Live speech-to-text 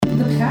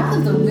The path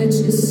of the witch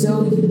is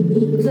so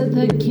unique.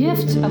 The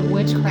gift of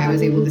witchcraft. I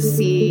was able to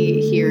see,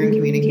 hear, and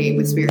communicate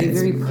with spirits. A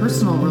very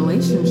personal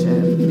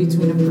relationship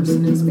between a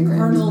person and spirit.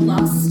 Carnal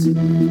lust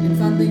and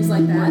fun things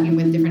like that. Working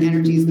with different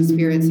energies and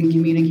spirits and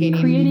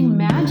communicating. Creating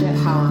magic.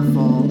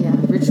 Powerful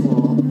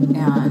ritual and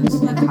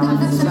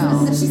powerful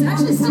spell. She's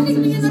actually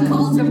sticking me in the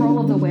cold. The role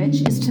of the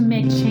witch is to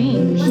make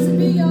change. Blessed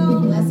be,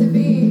 y'all. Blessed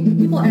be.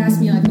 People ask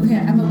me like, okay,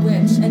 I'm a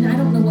witch and I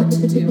don't know what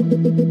to do.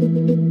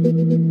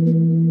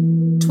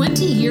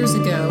 20 years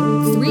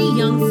ago, 3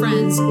 young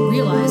friends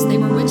realized they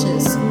were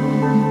witches.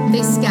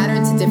 They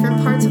scattered to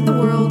different parts of the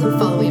world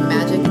following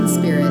magic and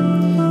spirit.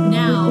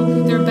 Now,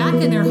 they're back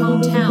in their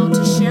hometown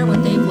to share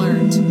what they've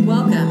learned.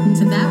 Welcome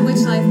to That Witch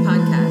Life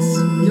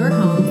Podcast, your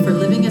home for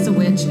living as a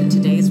witch in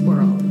today's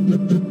world.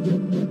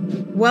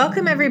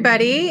 Welcome,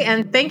 everybody,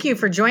 and thank you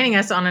for joining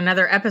us on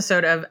another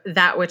episode of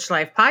That Witch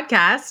Life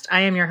Podcast.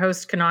 I am your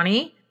host,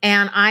 Kanani,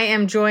 and I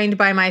am joined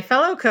by my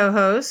fellow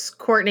co-hosts,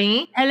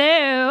 Courtney.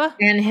 Hello.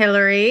 And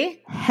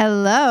Hillary.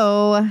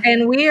 Hello.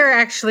 And we are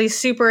actually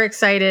super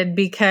excited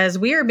because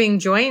we are being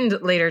joined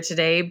later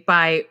today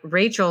by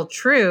Rachel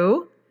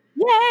True.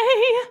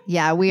 Yay.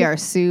 Yeah, we are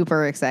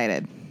super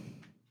excited.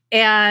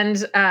 And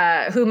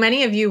who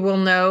many of you will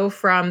know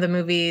from the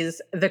movies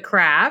The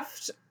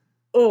Craft,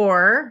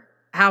 or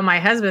how my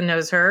husband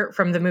knows her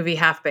from the movie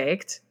Half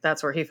Baked.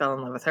 That's where he fell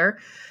in love with her.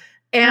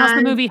 And also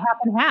the movie Half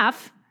and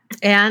Half.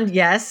 And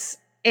yes.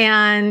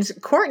 And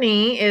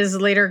Courtney is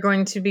later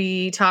going to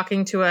be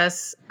talking to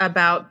us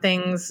about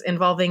things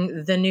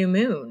involving the new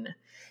moon.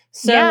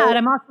 So, yeah, and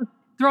I'm also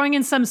throwing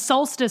in some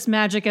solstice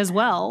magic as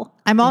well.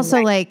 I'm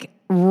also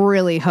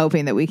really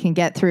hoping that we can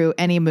get through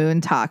any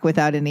moon talk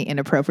without any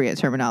inappropriate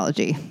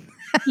terminology.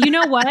 You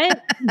know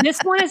what? This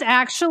one is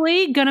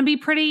actually going to be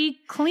pretty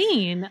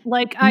clean.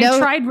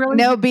 Tried really.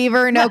 No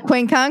beaver, no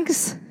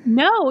quincunx.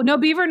 No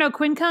beaver, no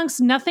quincunx.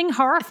 Nothing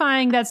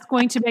horrifying that's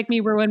going to make me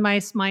ruin my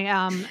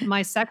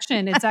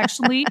section. It's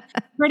actually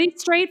pretty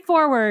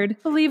straightforward,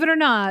 believe it or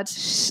not.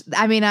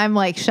 I mean, I'm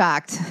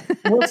shocked.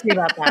 We'll see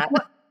about that.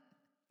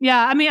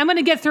 Yeah, I mean, I'm going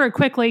to get through it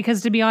quickly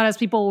because, to be honest,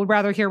 people would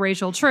rather hear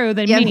Rachel True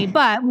than me.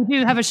 But we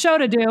do have a show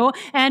to do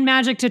and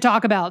magic to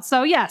talk about.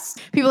 So, yes.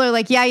 People are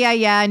like,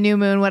 yeah, new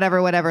moon,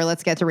 whatever.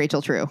 Let's get to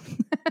Rachel True.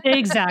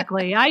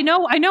 Exactly. I know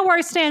where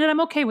I stand, and I'm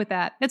okay with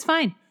that. It's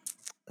fine.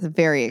 It's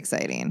very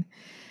exciting.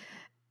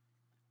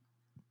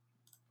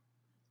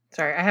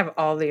 Sorry, I have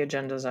all the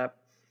agendas up.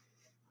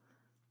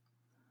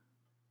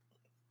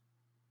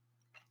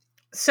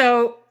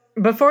 So,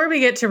 before we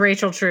get to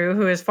Rachel True,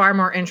 who is far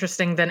more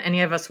interesting than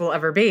any of us will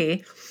ever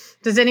be,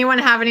 does anyone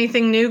have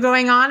anything new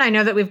going on? I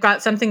know that we've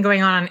got something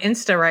going on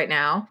Insta right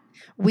now.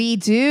 We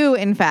do,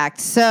 in fact.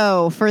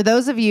 So for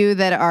those of you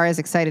that are as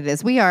excited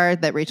as we are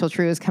that Rachel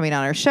True is coming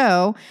on our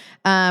show,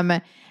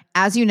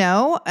 as you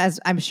know, as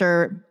I'm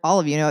sure all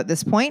of you know at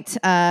this point,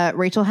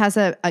 Rachel has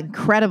an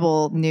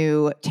incredible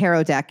new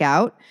tarot deck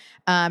out.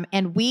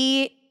 And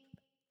we,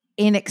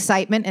 in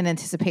excitement and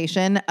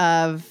anticipation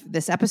of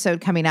this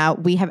episode coming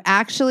out, we have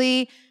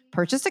actually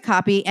purchased a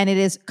copy, and it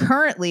is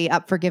currently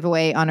up for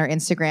giveaway on our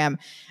Instagram.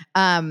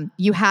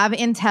 You have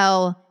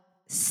until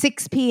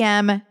 6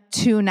 p.m.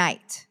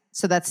 tonight.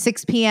 So that's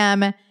 6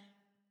 p.m.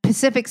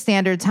 Pacific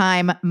Standard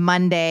Time,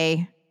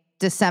 Monday,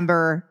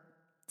 December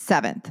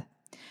 7th.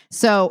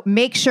 So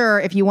make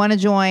sure if you want to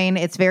join,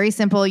 it's very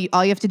simple.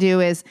 All you have to do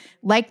is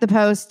like the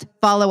post,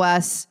 follow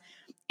us,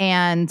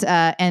 and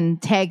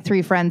tag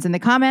 3 friends in the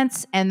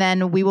comments. And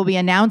then we will be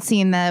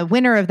announcing the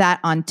winner of that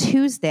on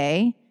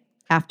Tuesday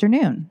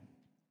afternoon.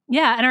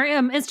 Yeah. And our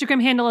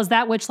Instagram handle is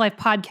That Witch Life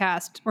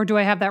Podcast. Or do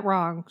I have that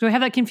wrong? Do I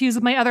have that confused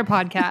with my other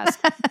podcast?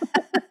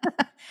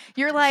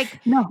 You're like,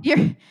 no.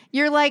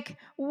 You're like,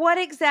 what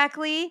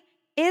exactly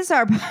is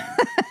our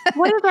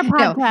what is our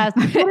podcast?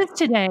 No. What is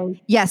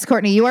today? Yes,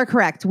 Courtney, you are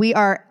correct. We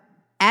are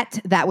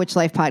at That Witch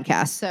Life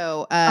Podcast.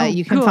 So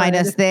you can find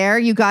us there.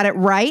 You got it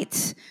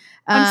right.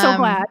 I'm so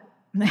glad.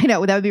 I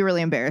know, that would be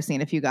really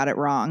embarrassing if you got it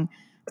wrong.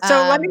 So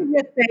let me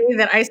just say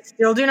that I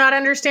still do not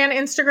understand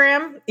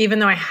Instagram, even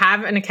though I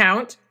have an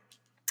account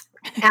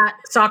at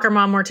Soccer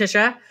Mom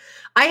Morticia.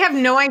 I have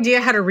no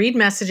idea how to read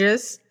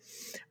messages.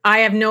 I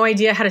have no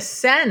idea how to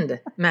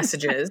send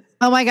messages.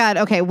 Oh my God.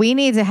 Okay. We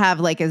need to have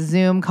a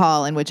Zoom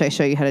call in which I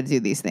show you how to do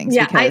these things.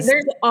 Yeah.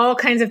 There's all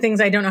kinds of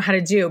things I don't know how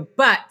to do.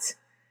 But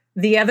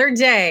the other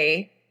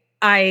day,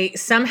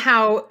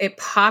 it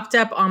popped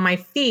up on my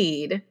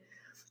feed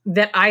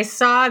that I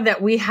saw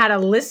that we had a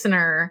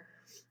listener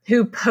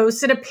who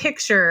posted a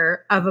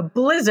picture of a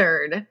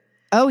blizzard.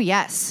 Oh,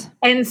 yes.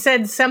 And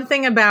said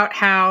something about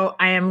how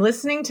I am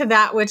listening to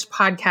That Witch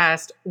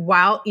podcast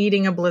while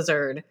eating a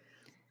blizzard.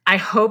 I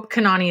hope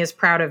Kanani is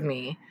proud of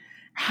me.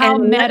 How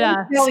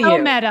meta.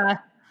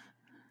 Meta.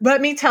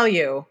 Let me tell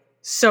you,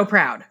 so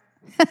proud.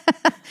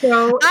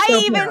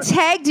 I even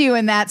tagged you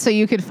in that so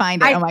you could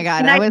find it. Oh my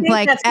God. I was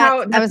like, that's how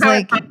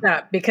it popped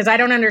up, because I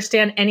don't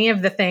understand any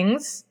of the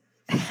things.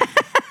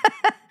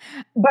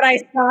 But I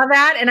saw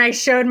that and I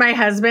showed my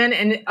husband,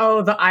 and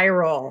the eye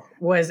roll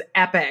was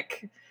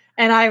epic.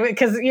 And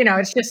because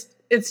it's just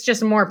it's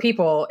just more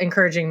people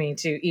encouraging me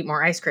to eat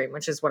more ice cream,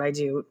 which is what I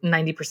do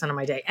 90% of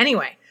my day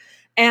anyway.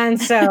 And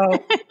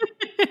so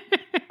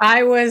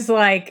I was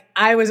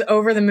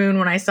over the moon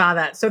when I saw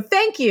that. So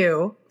thank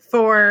you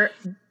for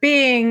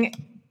being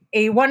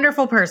a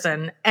wonderful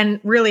person and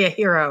really a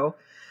hero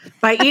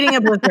by eating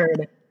a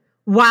blizzard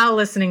while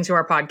listening to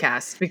our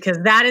podcast, because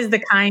that is the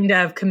kind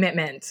of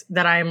commitment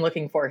that I am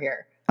looking for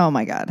here. Oh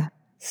my God.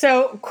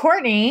 So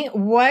Courtney,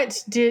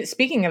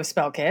 speaking of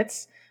spell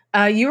kits,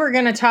 you were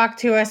going to talk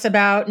to us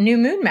about new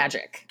moon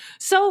magic.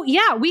 So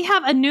yeah, we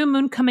have a new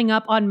moon coming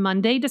up on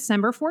Monday,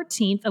 December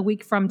 14th, a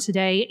week from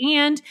today.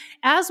 And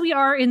as we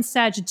are in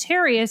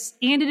Sagittarius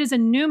and it is a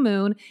new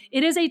moon,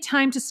 it is a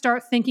time to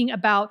start thinking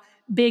about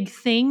big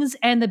things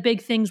and the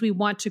big things we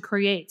want to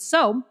create.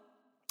 So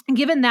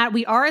given that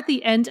we are at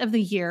the end of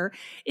the year,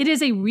 it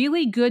is a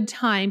really good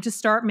time to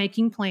start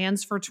making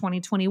plans for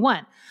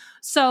 2021.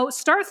 So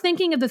start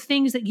thinking of the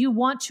things that you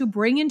want to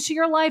bring into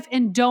your life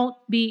and don't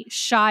be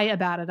shy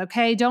about it,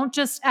 okay? Don't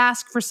just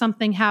ask for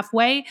something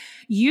halfway.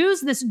 Use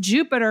this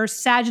Jupiter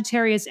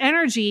Sagittarius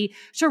energy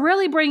to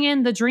really bring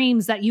in the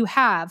dreams that you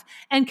have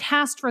and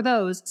cast for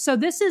those. So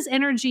this is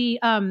energy,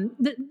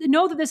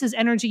 know that this is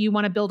energy you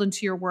want to build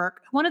into your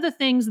work. One of the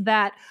things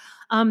that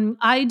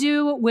I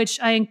do, which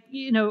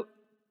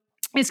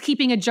is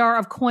keeping a jar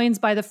of coins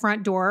by the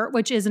front door,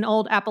 which is an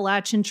old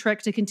Appalachian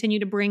trick to continue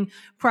to bring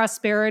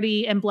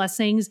prosperity and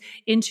blessings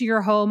into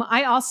your home.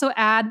 I also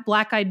add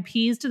black-eyed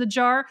peas to the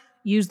jar.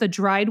 Use the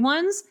dried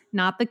ones,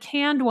 not the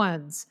canned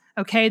ones.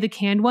 Okay, the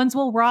canned ones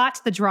will rot.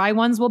 The dry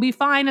ones will be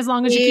fine as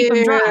long as you keep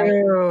them dry.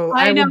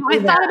 I know. I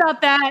thought about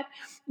that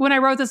when I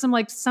wrote this. I'm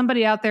like,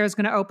 somebody out there is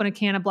going to open a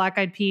can of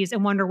black-eyed peas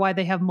and wonder why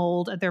they have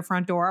mold at their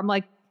front door. I'm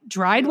like,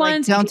 dried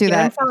ones. Don't do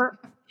that.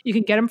 You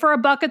can get them for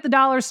 $1 at the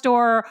dollar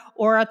store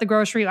or at the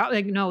grocery.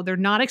 No, they're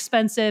not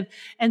expensive.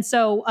 And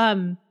so,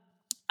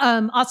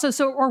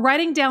 we're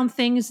writing down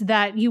things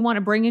that you want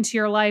to bring into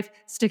your life,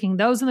 sticking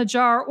those in the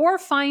jar, or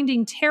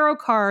finding tarot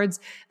cards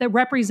that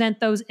represent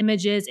those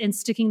images and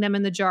sticking them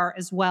in the jar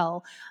as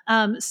well.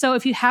 So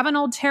if you have an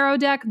old tarot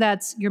deck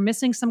you're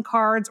missing some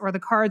cards or the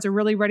cards are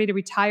really ready to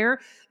retire,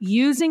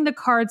 using the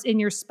cards in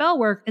your spell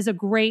work is a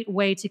great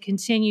way to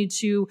continue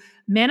to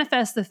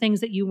manifest the things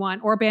that you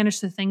want or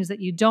banish the things that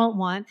you don't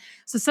want.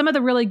 So some of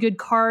the really good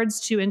cards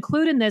to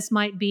include in this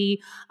might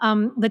be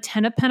the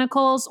 10 of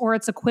Pentacles or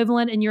its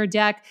equivalent in your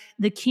deck,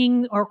 the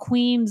king or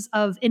queens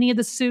of any of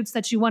the suits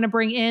that you want to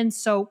bring in.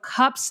 So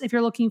cups, if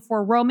you're looking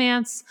for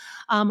romance,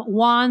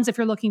 wands, if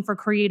you're looking for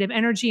creative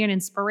energy and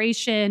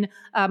inspiration,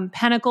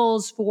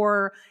 pentacles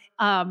for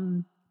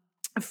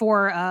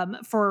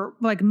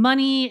like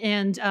money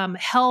and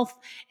health,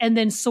 and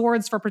then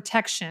swords for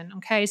protection.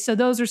 Okay. So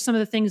those are some of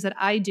the things that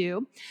I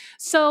do.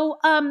 So,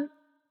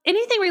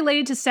 anything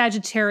related to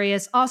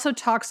Sagittarius also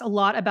talks a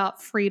lot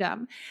about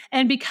freedom.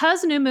 And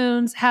because new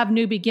moons have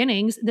new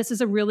beginnings, this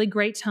is a really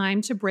great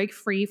time to break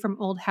free from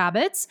old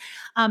habits.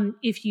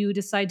 If you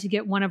decide to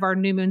get one of our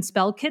new moon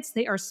spell kits,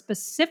 they are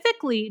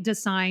specifically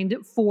designed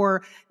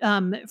for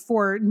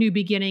new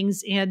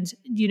beginnings and,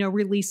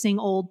 releasing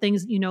old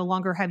things that you no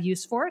longer have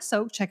use for.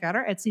 So check out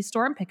our Etsy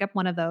store and pick up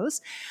one of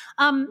those.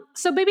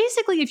 So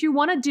basically, if you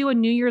want to do a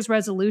New Year's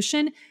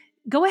resolution,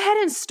 go ahead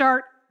and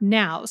start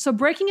now. So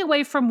breaking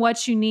away from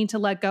what you need to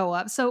let go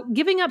of. So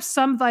giving up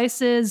some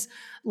vices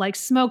like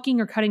smoking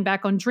or cutting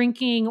back on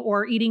drinking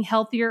or eating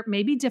healthier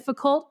may be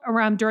difficult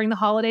during the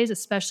holidays,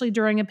 especially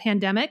during a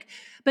pandemic.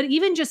 But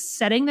even just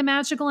setting the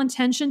magical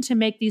intention to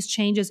make these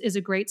changes is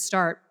a great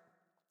start.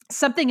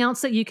 Something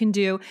else that you can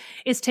do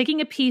is taking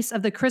a piece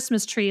of the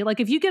Christmas tree. Like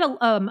if you get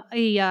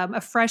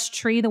a fresh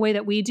tree the way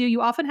that we do, you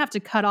often have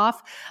to cut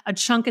off a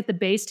chunk at the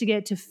base to get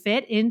it to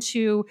fit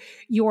into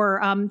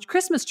your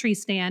Christmas tree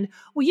stand.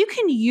 Well, you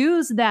can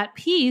use that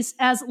piece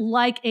as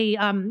like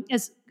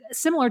as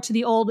similar to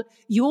the old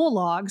Yule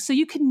log. So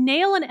you can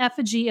nail an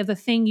effigy of the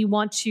thing you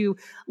want to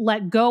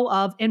let go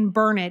of and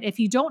burn it. If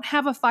you don't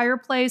have a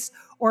fireplace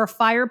or a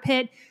fire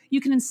pit,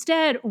 you can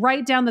instead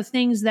write down the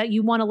things that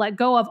you want to let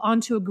go of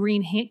onto a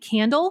green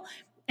candle,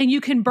 and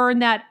you can burn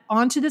that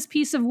onto this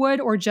piece of wood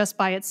or just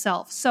by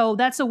itself. So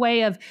that's a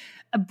way of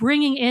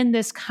bringing in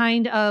this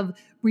kind of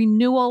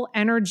renewal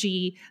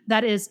energy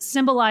that is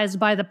symbolized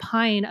by the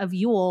pine of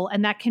Yule,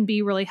 and that can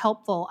be really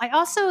helpful. I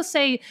also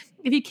say,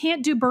 if you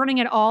can't do burning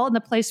at all in the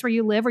place where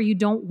you live or you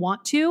don't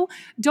want to,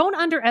 don't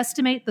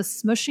underestimate the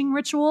smushing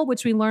ritual,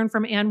 which we learned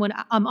from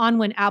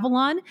Anwen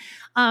Avalon,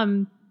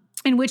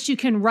 in which you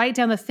can write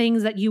down the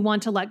things that you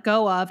want to let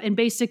go of and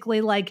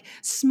basically like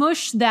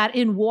smush that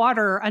in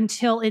water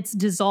until it's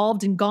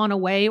dissolved and gone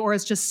away, or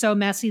it's just so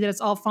messy that it's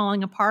all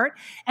falling apart.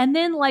 And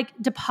then like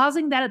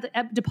depositing that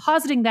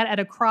at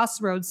a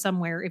crossroads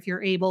somewhere if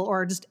you're able,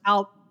 or just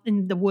out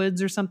in the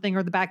woods or something,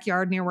 or the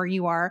backyard near where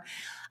you are.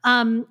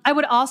 I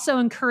would also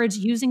encourage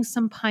using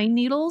some pine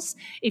needles.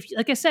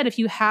 Like I said, if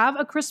you have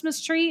a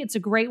Christmas tree, it's a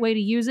great way to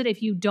use it.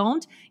 If you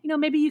don't,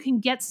 maybe you can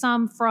get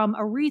some from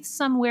a wreath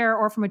somewhere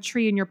or from a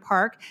tree in your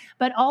park.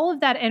 But all of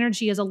that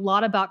energy is a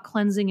lot about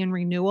cleansing and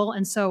renewal.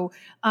 And so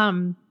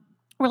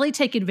really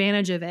take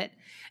advantage of it.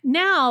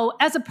 Now,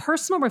 as a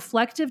personal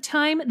reflective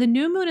time, the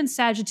new moon in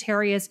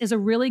Sagittarius is a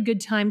really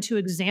good time to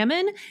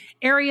examine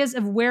areas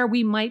of where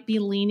we might be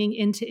leaning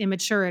into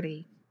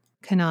immaturity.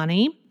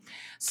 Kanani.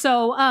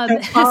 So,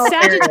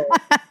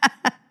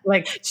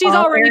 like she's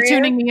already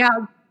tuning me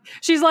out.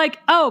 She's like,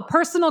 "Oh,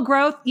 personal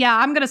growth. Yeah,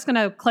 I'm just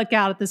gonna click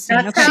out at this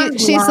scene." Okay.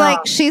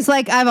 She's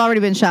like, I've already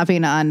been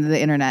shopping on the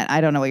internet.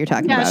 I don't know what you're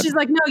talking about. Yeah, she's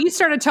like, "No, you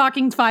started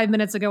talking 5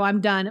 minutes ago. I'm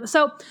done."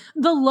 So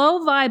the low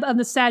vibe of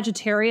the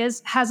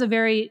Sagittarius has a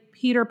very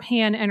Peter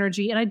Pan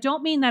energy, and I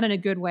don't mean that in a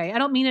good way. I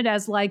don't mean it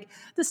as like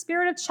the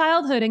spirit of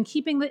childhood and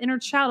keeping the inner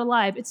child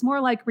alive. It's more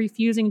like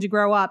refusing to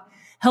grow up.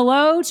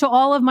 Hello to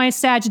all of my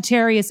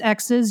Sagittarius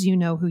exes. You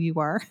know who you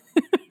are.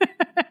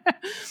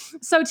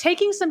 So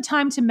taking some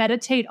time to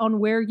meditate on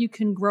where you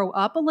can grow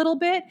up a little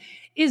bit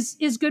is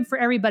good for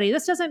everybody.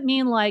 This doesn't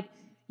mean like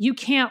you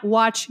can't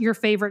watch your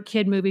favorite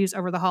kid movies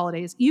over the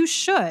holidays. You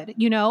should,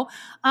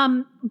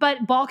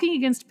 but balking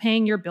against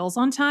paying your bills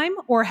on time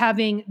or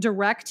having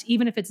direct,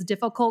 even if it's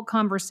difficult,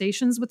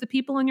 conversations with the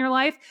people in your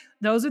life,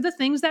 those are the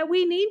things that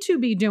we need to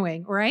be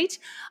doing, right?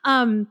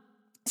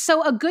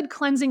 So a good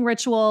cleansing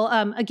ritual,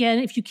 again,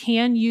 if you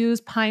can use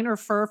pine or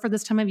fir for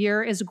this time of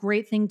year, is a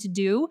great thing to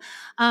do.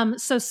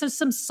 So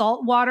some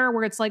salt water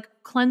where it's like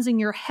cleansing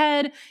your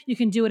head. You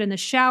can do it in the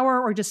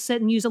shower or just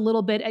sit and use a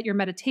little bit at your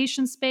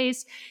meditation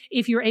space.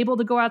 If you're able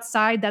to go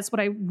outside, that's what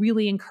I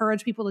really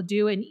encourage people to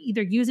do. And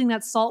either using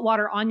that salt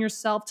water on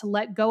yourself to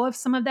let go of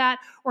some of that,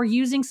 or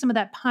using some of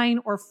that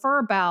pine or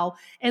fir bough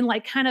and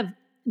like kind of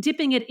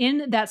dipping it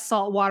in that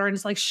salt water and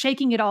it's like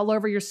shaking it all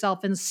over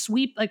yourself and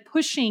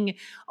pushing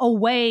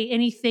away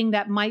anything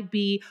that might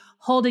be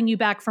holding you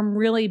back from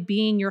really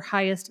being your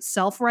highest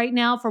self right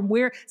now. From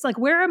where it's like,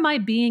 where am I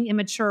being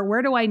immature?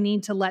 Where do I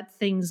need to let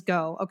things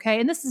go? Okay.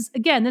 And this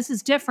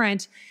is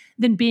different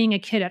than being a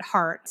kid at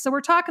heart. So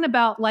we're talking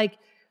about like,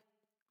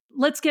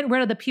 let's get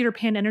rid of the Peter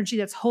Pan energy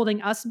that's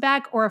holding us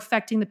back or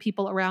affecting the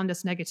people around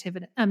us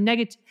negatively.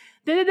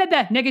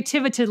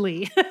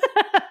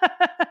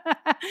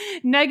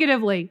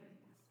 Negatively.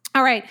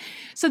 All right.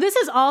 So this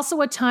is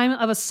also a time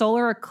of a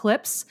solar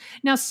eclipse.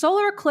 Now,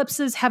 solar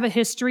eclipses have a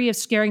history of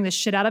scaring the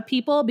shit out of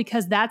people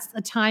because that's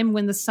a time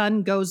when the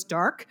sun goes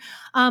dark.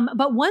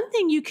 But one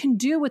thing you can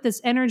do with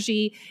this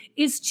energy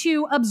is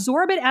to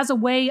absorb it as a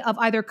way of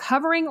either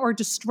covering or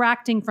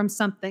distracting from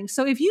something.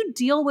 So if you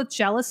deal with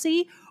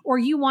jealousy or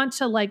you want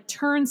to like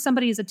turn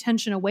somebody's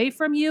attention away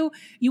from you,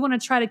 you want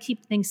to try to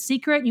keep things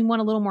secret, you want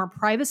a little more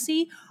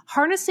privacy,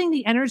 harnessing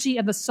the energy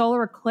of the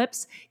solar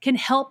eclipse can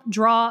help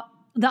draw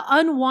the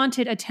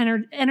unwanted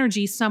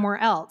energy somewhere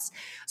else.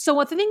 So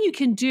what the thing you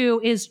can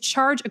do is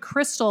charge a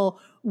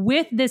crystal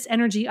with this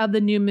energy of the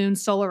new moon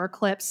solar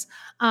eclipse.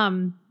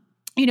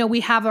 We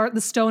have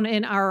the stone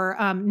in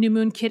our new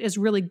moon kit is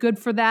really good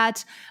for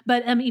that.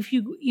 But if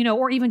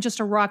or even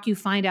just a rock you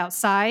find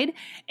outside,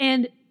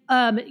 and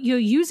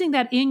using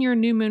that in your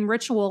new moon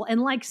ritual and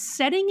like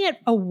setting it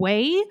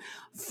away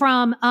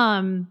from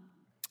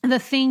the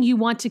thing you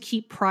want to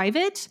keep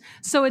private.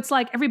 So it's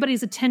like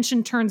everybody's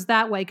attention turns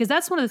that way. Because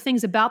that's one of the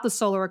things about the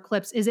solar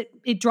eclipse is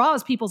it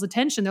draws people's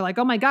attention. They're like,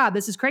 oh my God,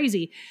 this is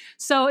crazy.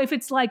 So if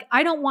it's like,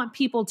 I don't want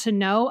people to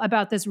know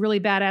about this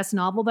really badass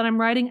novel that I'm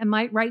writing, I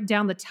might write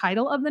down the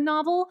title of the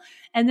novel.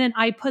 And then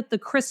I put the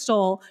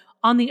crystal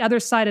on the other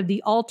side of the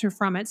altar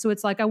from it. So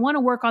it's like, I want to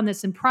work on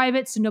this in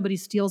private so nobody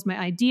steals my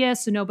idea,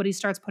 so nobody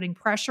starts putting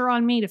pressure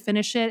on me to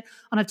finish it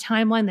on a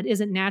timeline that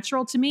isn't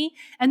natural to me.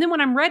 And then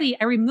when I'm ready,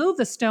 I remove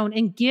the stone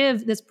and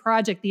give this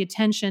project the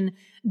attention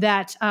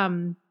that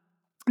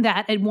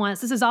it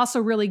wants. This is also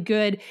really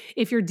good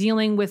if you're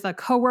dealing with a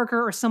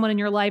coworker or someone in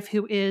your life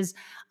who is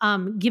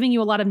giving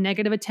you a lot of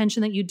negative attention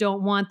that you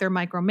don't want. They're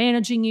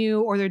micromanaging you,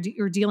 or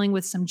you're dealing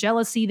with some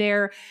jealousy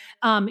there.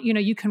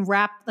 You can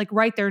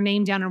write their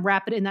name down and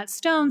wrap it in that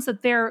stone so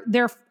that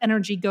their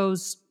energy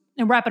goes,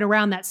 and wrap it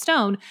around that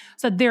stone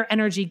so that their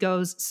energy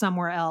goes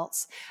somewhere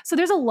else. So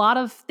there's a lot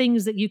of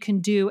things that you can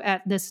do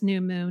at this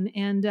new moon,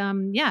 and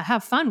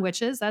have fun,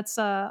 witches. That's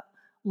a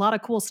lot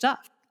of cool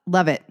stuff.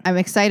 Love it. I'm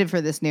excited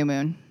for this new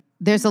moon.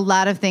 There's a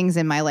lot of things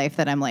in my life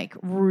that I'm like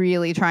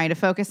really trying to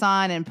focus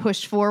on and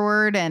push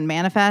forward and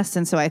manifest.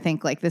 And so I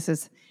think like this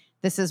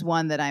is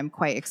one that I'm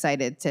quite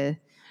excited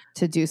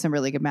to do some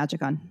really good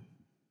magic on.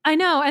 I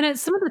know. And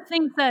it's some of the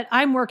things that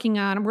I'm working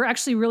on were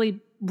actually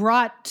really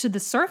brought to the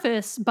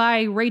surface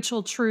by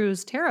Rachel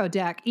True's tarot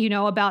deck,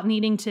 about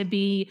needing to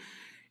be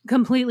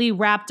completely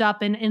wrapped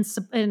up and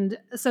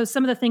so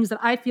some of the things that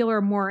I feel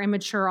are more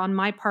immature on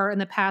my part in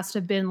the past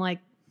have been like,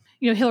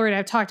 Hillary and I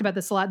have talked about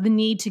this a lot, the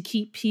need to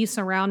keep peace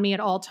around me at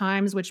all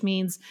times, which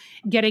means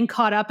getting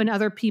caught up in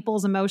other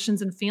people's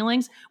emotions and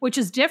feelings, which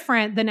is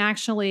different than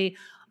actually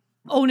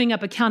owning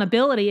up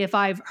accountability if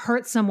I've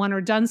hurt someone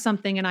or done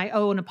something and I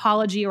owe an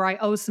apology or I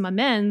owe some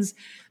amends.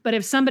 But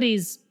if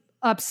somebody's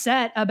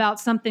upset about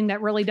something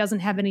that really doesn't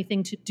have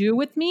anything to do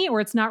with me,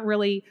 or it's not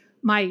really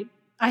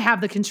I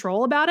have the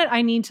control about it.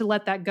 I need to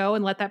let that go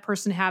and let that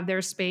person have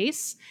their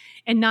space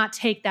and not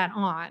take that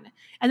on.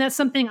 And that's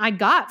something I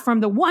got from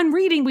the one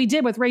reading we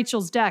did with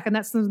Rachel's deck. And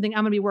that's something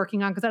I'm going to be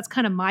working on because that's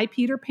kind of my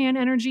Peter Pan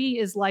energy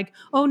is like,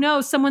 oh no,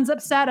 someone's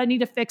upset. I need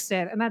to fix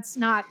it. And that's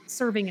not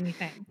serving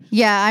anything.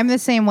 Yeah, I'm the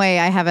same way.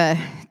 I have a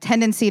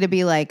tendency to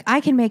be like, I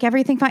can make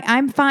everything fine.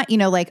 I'm fine. You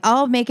know, like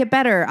I'll make it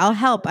better. I'll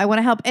help. I want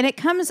to help. And it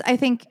comes, I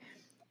think,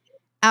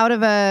 out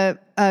of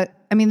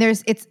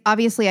it's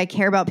obviously I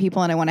care about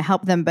people and I want to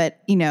help them. But,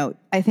 you know,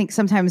 I think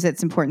sometimes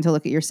it's important to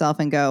look at yourself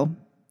and go,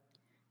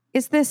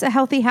 is this a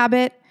healthy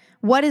habit?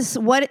 Where does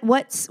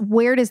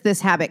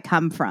this habit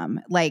come from?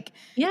 Like,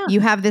 you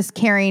have this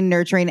caring,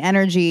 nurturing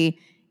energy.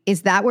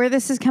 Is that where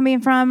this is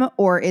coming from?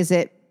 Or is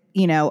it,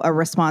 you know, a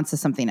response to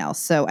something else?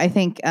 So I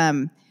think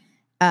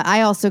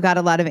I also got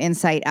a lot of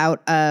insight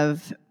out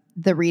of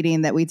the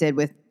reading that we did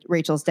with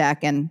Rachel's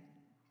deck and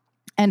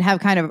have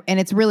and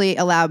it's really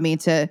allowed me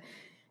to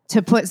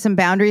put some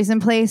boundaries in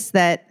place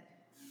that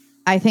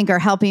I think are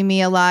helping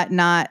me a lot,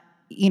 not,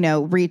 you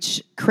know,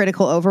 reach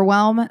critical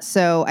overwhelm.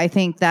 So I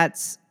think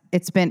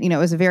it's been, you know,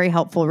 it was a very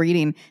helpful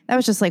reading. That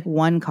was just like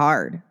one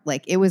card.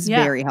 Like it was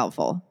very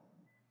helpful.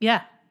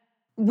 Yeah.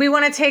 We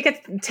want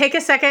to take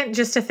a second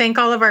just to thank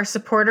all of our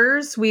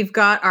supporters. We've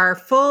got our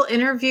full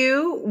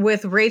interview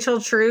with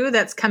Rachel True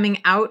that's coming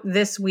out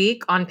this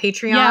week on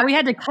Patreon. Yeah, we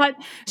had to cut.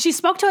 She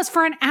spoke to us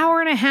for an hour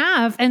and a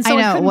half, and so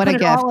I couldn't put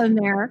it all in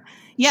there.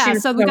 Yeah,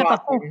 so we got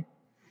the whole.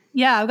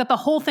 Yeah, we got the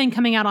whole thing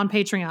coming out on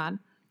Patreon.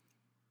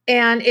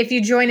 And if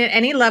you join at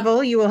any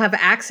level, you will have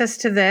access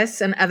to this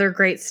and other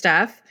great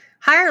stuff.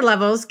 Higher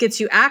levels gets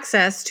you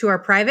access to our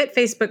private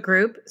Facebook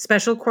group,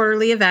 special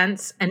quarterly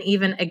events, and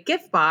even a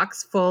gift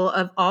box full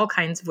of all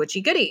kinds of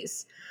witchy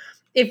goodies.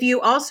 If you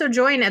also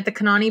join at the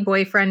Kanani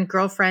boyfriend,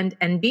 girlfriend,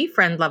 and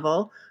befriend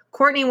level,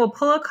 Courtney will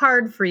pull a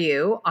card for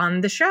you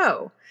on the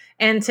show.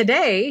 And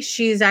today,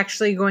 she's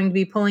actually going to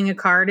be pulling a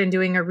card and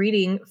doing a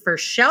reading for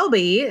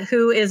Shelby,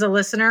 who is a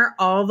listener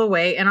all the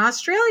way in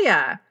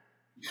Australia.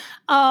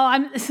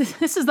 Oh,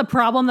 this is the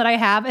problem that I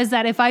have is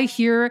that if I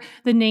hear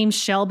the name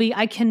Shelby,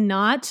 I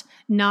cannot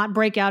not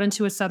break out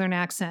into a Southern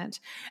accent.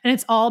 And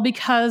it's all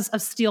because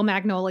of Steel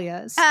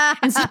Magnolias.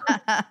 and so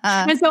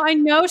I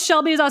know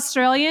Shelby is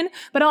Australian,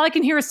 but all I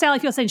can hear is Sally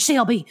Field saying,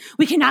 Shelby,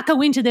 we cannot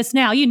go into this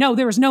now. You know,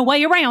 there is no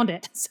way around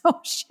it. So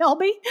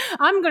Shelby,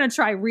 I'm going to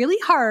try really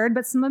hard,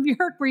 but some of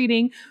your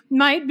reading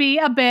might be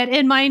a bit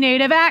in my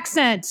native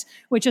accent,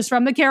 which is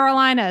from the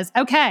Carolinas.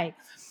 Okay.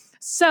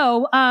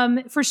 So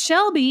for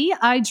Shelby,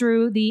 I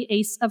drew the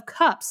Ace of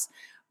Cups.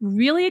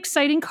 Really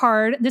exciting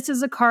card. This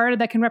is a card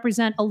that can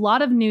represent a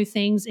lot of new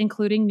things,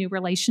 including new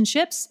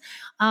relationships.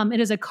 It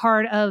is a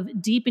card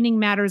of deepening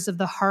matters of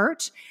the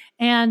heart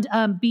and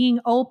being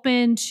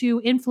open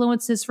to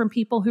influences from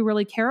people who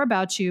really care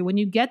about you. When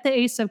you get the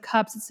Ace of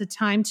Cups, it's a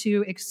time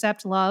to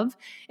accept love,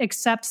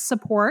 accept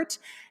support,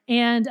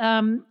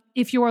 and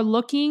if you're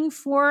looking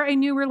for a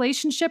new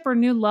relationship or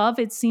new love,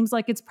 it seems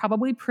like it's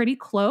probably pretty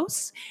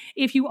close.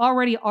 If you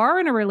already are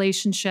in a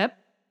relationship,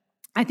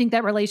 I think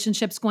that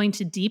relationship's going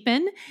to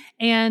deepen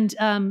and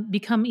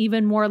become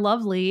even more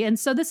lovely. And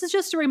so this is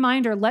just a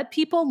reminder, let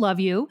people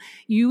love you.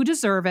 You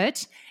deserve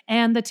it.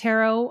 And the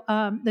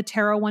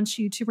tarot wants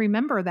you to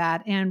remember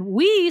that. And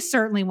we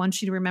certainly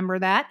want you to remember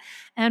that.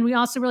 And we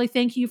also really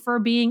thank you for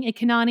being a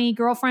Kanani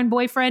girlfriend,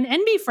 boyfriend,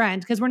 and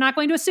befriend, because we're not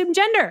going to assume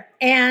gender.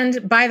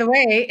 And by the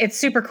way, it's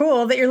super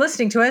cool that you're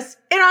listening to us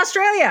in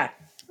Australia.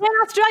 In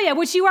Australia,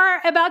 which you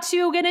are about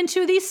to get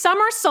into the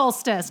summer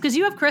solstice, because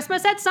you have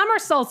Christmas at summer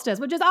solstice,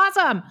 which is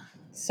awesome.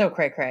 So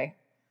cray-cray.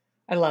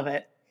 I love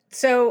it.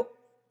 So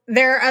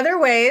there are other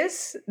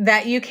ways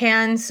that you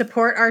can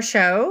support our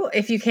show.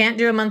 If you can't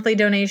do a monthly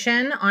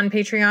donation on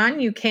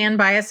Patreon, you can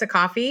buy us a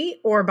coffee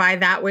or buy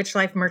That Witch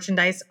Life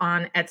merchandise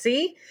on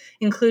Etsy,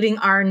 including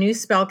our new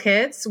spell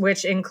kits,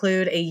 which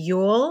include a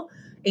Yule,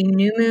 a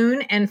new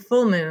moon, and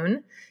full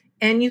moon.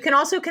 And you can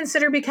also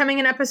consider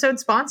becoming an episode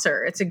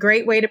sponsor. It's a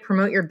great way to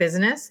promote your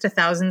business to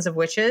thousands of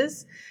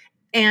witches.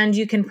 And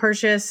you can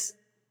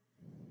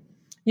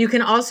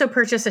also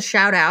purchase a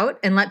shout out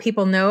and let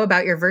people know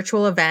about your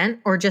virtual event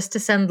or just to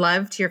send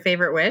love to your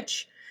favorite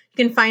witch.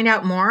 You can find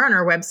out more on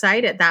our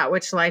website at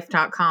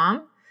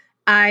thatwitchlife.com.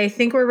 I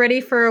think we're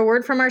ready for a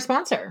word from our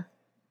sponsor.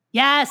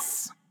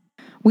 Yes.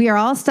 We are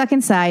all stuck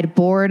inside,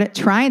 bored,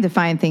 trying to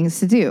find things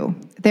to do.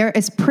 There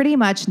is pretty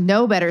much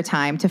no better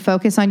time to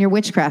focus on your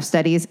witchcraft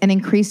studies and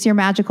increase your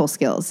magical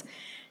skills.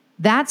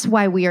 That's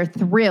why we are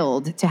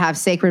thrilled to have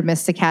Sacred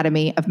Mists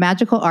Academy of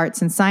Magical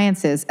Arts and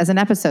Sciences as an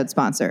episode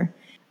sponsor.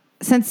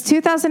 Since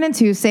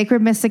 2002,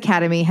 Sacred Mists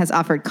Academy has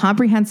offered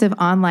comprehensive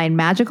online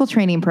magical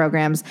training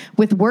programs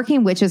with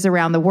working witches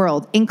around the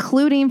world,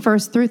 including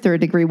 1st through 3rd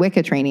degree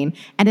Wicca training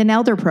and an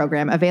elder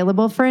program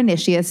available for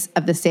initiates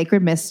of the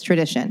Sacred Mists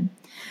tradition.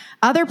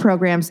 Other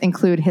programs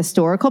include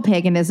historical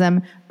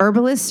paganism,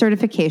 herbalist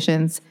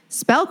certifications,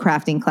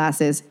 spellcrafting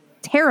classes,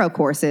 tarot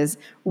courses,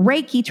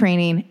 Reiki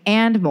training,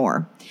 and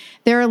more.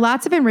 There are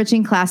lots of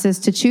enriching classes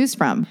to choose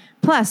from.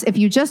 Plus, if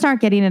you just aren't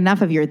getting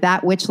enough of your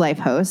That Witch Life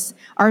hosts,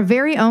 our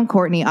very own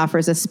Courtney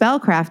offers a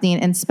spellcrafting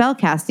and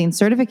spellcasting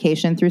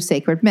certification through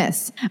Sacred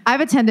Mists. I've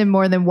attended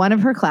more than one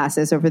of her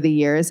classes over the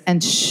years,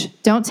 and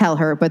don't tell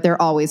her, but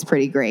they're always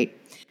pretty great.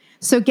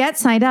 So get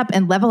signed up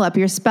and level up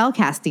your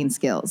spellcasting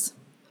skills.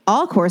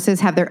 All courses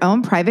have their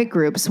own private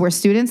groups where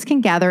students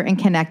can gather and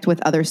connect with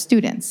other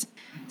students.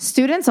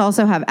 Students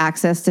also have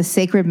access to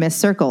Sacred Mist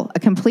Circle, a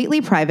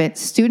completely private,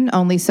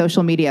 student-only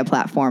social media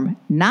platform,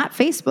 not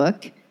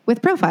Facebook,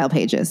 with profile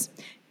pages,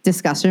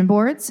 discussion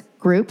boards,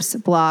 groups,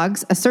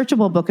 blogs, a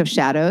searchable book of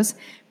shadows,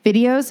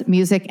 videos,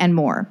 music, and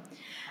more.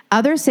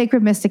 Other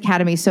Sacred Mist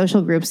Academy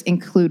social groups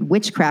include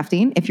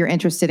witchcrafting, if you're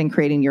interested in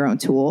creating your own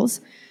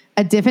tools,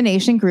 a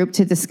divination group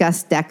to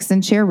discuss decks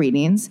and share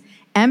readings,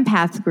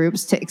 empath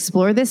groups to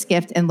explore this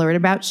gift and learn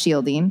about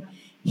shielding,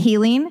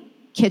 healing,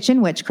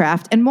 kitchen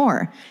witchcraft, and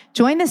more.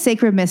 Join the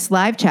Sacred Mist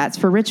live chats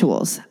for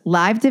rituals,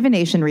 live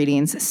divination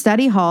readings,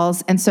 study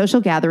halls, and social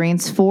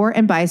gatherings for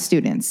and by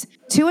students.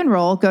 To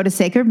enroll, go to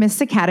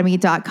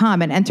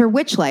sacredmistacademy.com and enter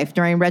Witch Life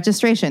during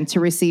registration to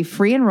receive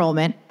free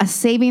enrollment, a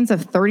savings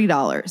of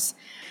 $30.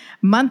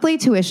 Monthly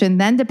tuition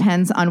then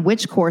depends on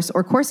which course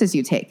or courses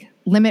you take.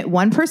 Limit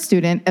 1 per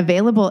student,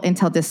 available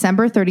until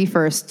December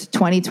 31st,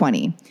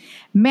 2020.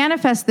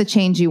 Manifest the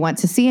change you want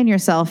to see in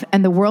yourself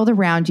and the world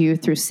around you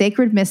through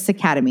Sacred Mists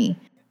Academy.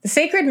 The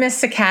Sacred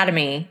Mists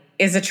Academy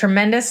is a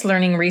tremendous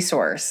learning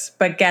resource,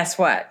 but guess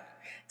what?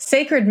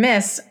 Sacred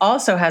Mists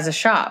also has a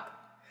shop,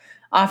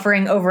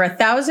 offering over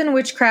 1,000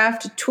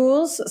 witchcraft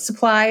tools,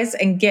 supplies,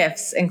 and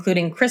gifts,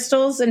 including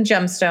crystals and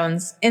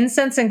gemstones,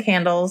 incense and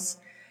candles,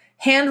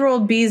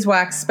 hand-rolled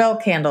beeswax spell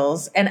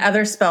candles, and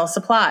other spell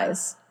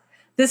supplies.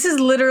 This is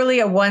literally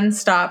a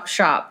one-stop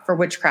shop for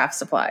witchcraft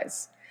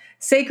supplies.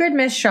 Sacred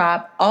Mist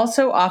Shop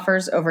also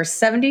offers over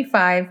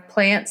 75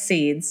 plant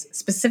seeds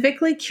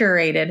specifically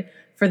curated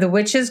for the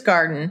witch's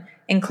garden,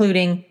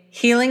 including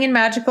healing and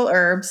magical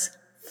herbs,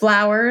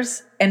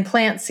 flowers, and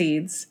plant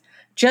seeds,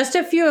 just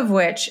a few of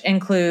which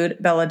include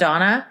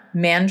belladonna,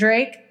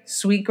 mandrake,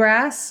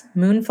 sweetgrass,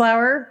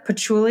 moonflower,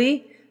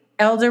 patchouli,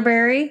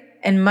 elderberry,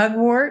 and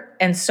mugwort,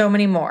 and so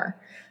many more.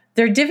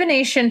 Their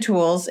divination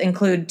tools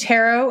include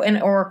tarot and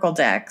oracle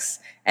decks,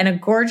 and a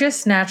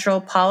gorgeous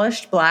natural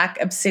polished black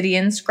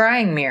obsidian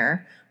scrying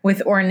mirror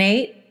with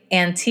ornate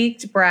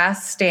antiqued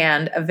brass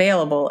stand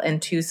available in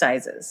 2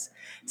 sizes.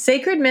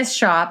 Sacred Mist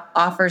Shop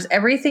offers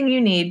everything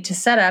you need to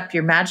set up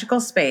your magical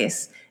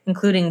space,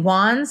 including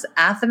wands,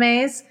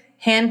 athames,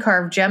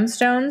 hand-carved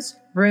gemstones,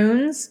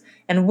 runes,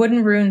 and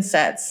wooden rune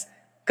sets,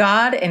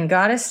 god and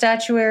goddess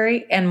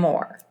statuary, and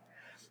more.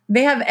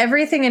 They have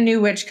everything a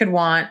new witch could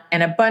want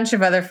and a bunch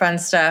of other fun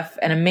stuff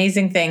and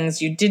amazing things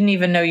you didn't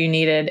even know you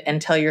needed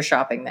until you're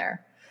shopping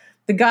there.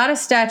 The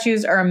goddess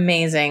statues are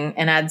amazing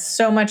and add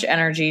so much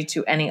energy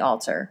to any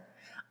altar.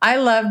 I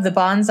love the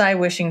bonsai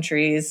wishing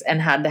trees and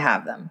had to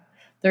have them.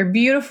 They're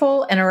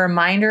beautiful and a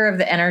reminder of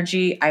the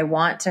energy I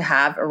want to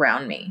have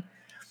around me.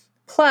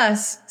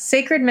 Plus,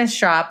 Sacred Mist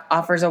Shop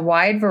offers a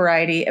wide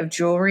variety of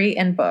jewelry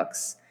and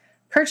books.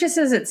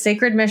 Purchases at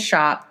Sacred Mist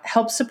Shop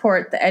help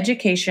support the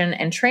education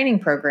and training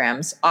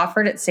programs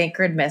offered at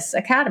Sacred Mists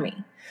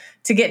Academy.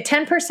 To get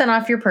 10%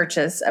 off your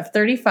purchase of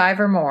 $35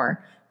 or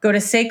more, go to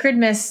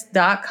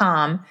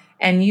sacredmists.com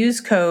and use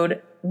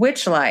code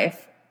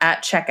WITCHLIFE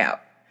at checkout.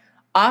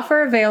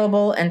 Offer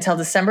available until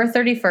December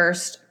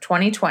 31st,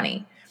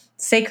 2020.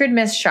 Sacred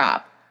Mist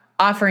Shop,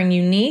 offering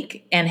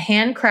unique and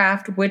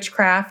handcraft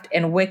witchcraft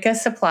and Wicca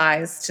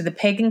supplies to the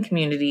pagan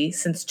community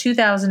since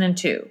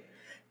 2002.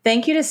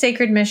 Thank you to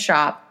Sacred Mist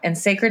Shop and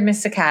Sacred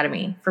Mists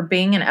Academy for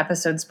being an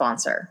episode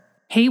sponsor.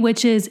 Hey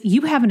witches,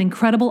 you have an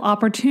incredible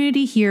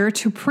opportunity here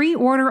to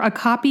pre-order a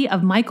copy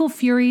of Michael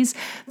Furie's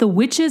The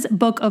Witch's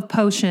Book of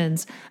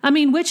Potions. I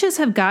mean, witches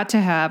have got to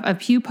have a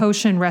few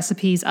potion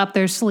recipes up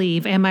their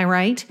sleeve, am I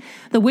right?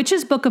 The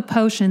Witch's Book of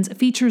Potions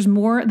features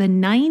more than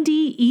 90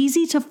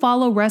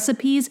 easy-to-follow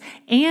recipes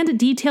and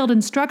detailed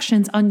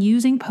instructions on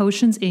using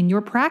potions in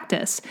your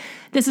practice.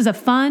 This is a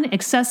fun,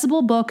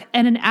 accessible book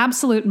and an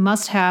absolute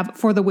must-have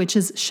for the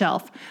witch's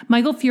shelf.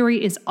 Michael Furie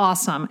is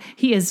awesome.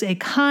 He is a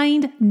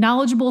kind,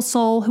 knowledgeable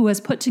soul who has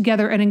put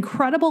together an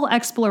incredible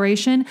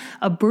exploration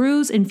of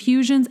brews,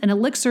 infusions, and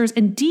elixirs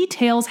and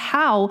details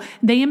how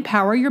they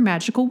empower your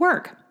magical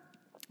work.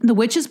 The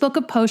Witch's Book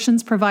of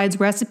Potions provides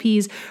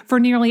recipes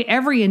for nearly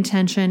every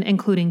intention,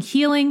 including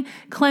healing,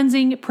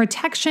 cleansing,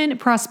 protection,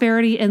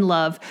 prosperity, and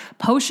love,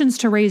 potions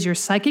to raise your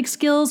psychic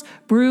skills,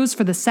 brews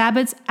for the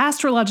Sabbats,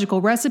 astrological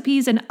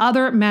recipes, and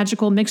other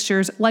magical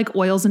mixtures like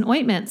oils and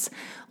ointments.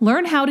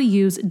 Learn how to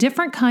use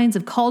different kinds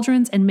of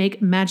cauldrons and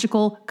make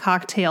magical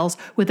cocktails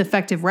with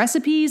effective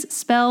recipes,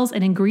 spells,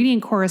 and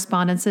ingredient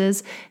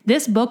correspondences.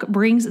 This book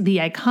brings the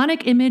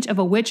iconic image of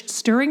a witch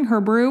stirring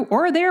her brew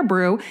or their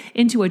brew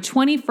into a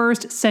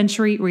 21st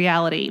century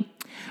reality.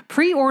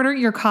 Pre-order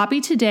your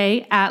copy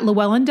today at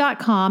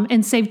Llewellyn.com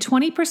and save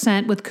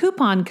 20% with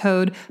coupon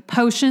code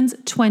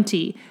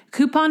POTIONS20.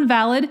 Coupon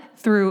valid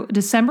through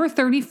December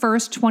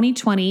 31st,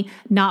 2020,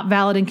 not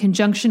valid in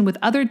conjunction with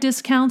other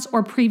discounts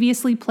or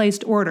previously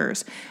placed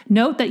orders.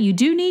 Note that you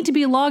do need to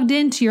be logged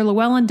into your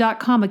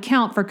Llewellyn.com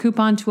account for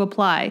coupon to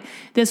apply.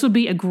 This would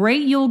be a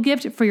great Yule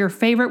gift for your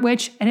favorite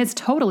witch, and it's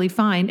totally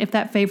fine if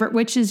that favorite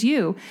witch is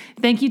you.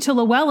 Thank you to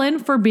Llewellyn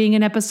for being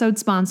an episode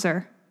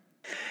sponsor.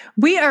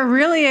 We are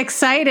really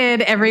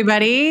excited,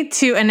 everybody,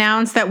 to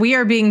announce that we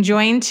are being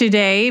joined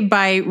today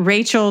by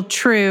Rachel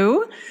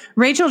True.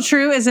 Rachel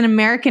True is an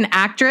American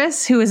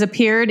actress who has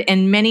appeared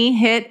in many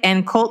hit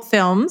and cult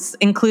films,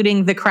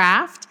 including The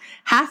Craft,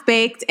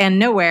 Half-Baked, and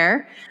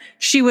Nowhere.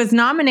 She was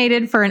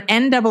nominated for an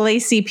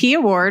NAACP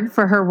award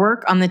for her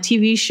work on the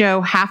TV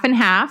show Half and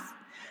Half.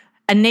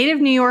 A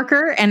native New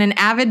Yorker and an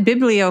avid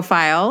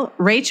bibliophile,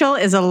 Rachel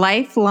is a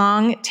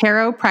lifelong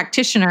tarot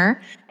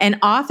practitioner and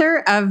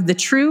author of the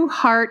True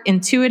Heart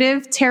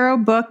Intuitive Tarot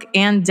book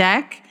and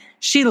deck.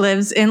 She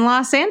lives in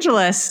Los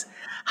Angeles.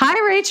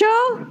 Hi,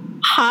 Rachel.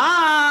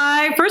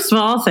 Hi. First of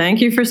all,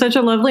 thank you for such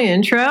a lovely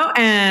intro.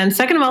 And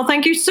second of all,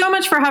 thank you so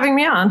much for having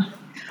me on.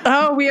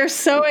 Oh, we are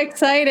so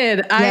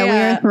excited. Yeah, we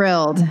are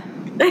thrilled.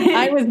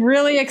 I was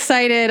really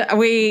excited.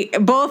 We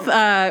both,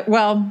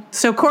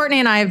 so Courtney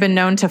and I have been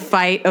known to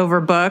fight over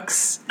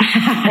books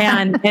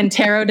and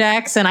tarot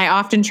decks, and I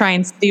often try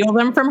and steal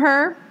them from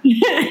her.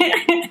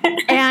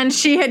 And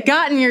she had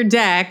gotten your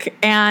deck,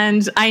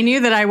 and I knew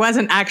that I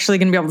wasn't actually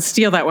going to be able to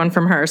steal that one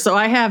from her. So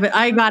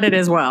I got it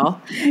as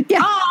well. Yeah.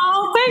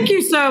 Oh, thank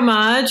you so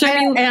much.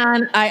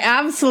 And I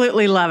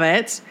absolutely love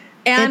it.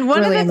 And one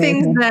really of the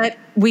things that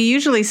we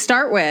usually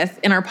start with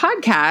in our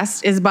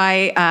podcast is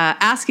by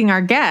asking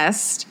our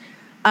guest,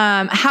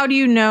 how did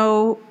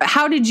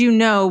you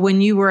know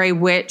when you were a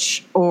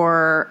witch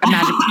or a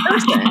magical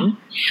person?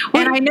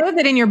 And I know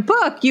that in your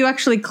book, you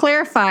actually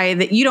clarify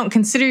that you don't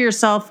consider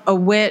yourself a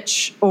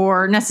witch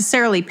or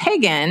necessarily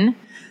pagan.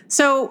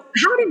 So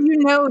how did you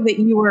know that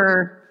you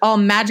were all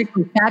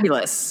magically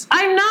fabulous?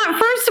 I'm not.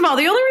 First of all,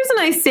 the only reason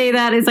I say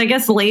that is I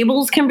guess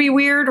labels can be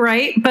weird,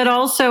 right? But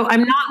also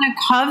I'm not in a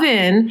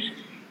coven.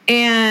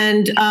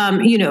 And,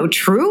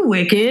 true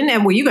Wiccan,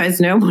 and what you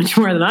guys know much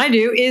more than I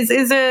do, is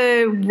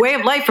a way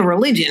of life, a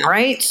religion,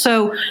 right?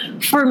 So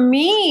for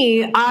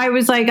me, I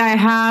was like, I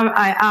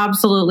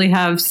absolutely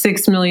have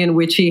 6 million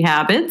witchy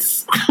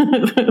habits.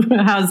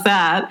 How's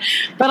that?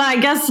 But I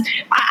guess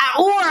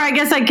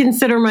I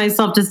consider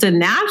myself just a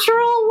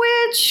natural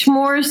witch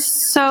more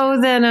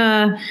so than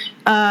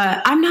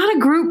I'm not a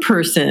group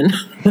person.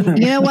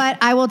 You know what?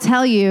 I will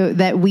tell you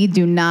that we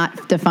do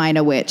not define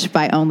a witch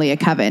by only a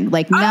coven.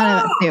 Like none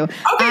of us do. Okay.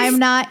 I'm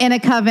not in a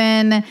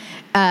coven.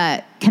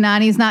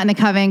 Kanani's not in a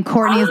coven.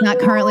 Courtney is not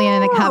currently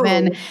in a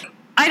coven.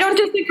 I don't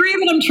disagree,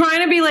 but I'm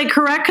trying to be like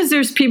correct because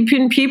there's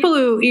people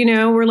who,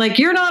 were like,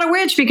 you're not a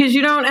witch because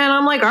you don't. And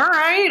I'm like, all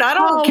right, I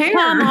don't care.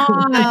 Come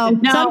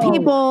on. No. Some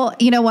people,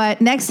 you know what?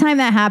 Next time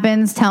that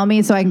happens, tell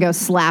me so I can go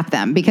slap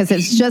them because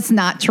it's just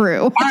not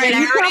true. All right,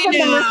 you tell them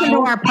to listen to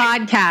our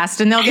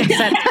podcast and they'll get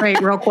set straight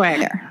real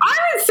quick. I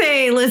would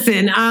say,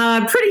 listen,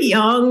 pretty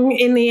young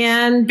in the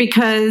end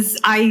because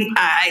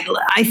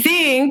I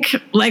think,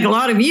 like a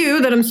lot of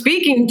you that I'm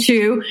speaking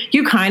to,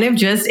 you kind of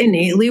just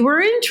innately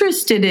were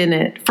interested in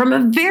it from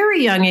a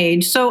very young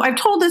age. So I've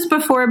told this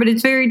before, but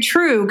it's very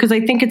true because I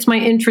think it's my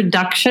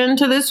introduction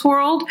to this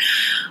world.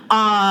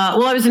 I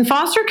was in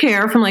foster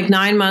care from like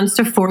 9 months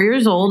to 4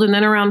 years old. And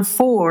then around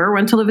 4,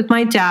 went to live with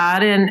my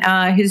dad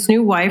and his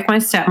new wife, my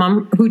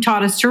stepmom, who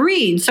taught us to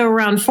read. So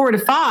around 4 to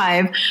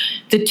 5,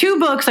 the 2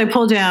 books I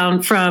pulled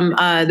down from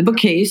the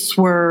bookcase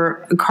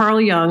were Carl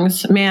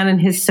Jung's Man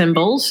and His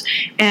Symbols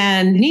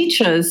and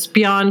Nietzsche's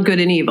Beyond Good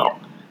and Evil.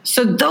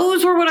 So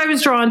those were what I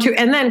was drawn to.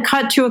 And then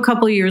cut to a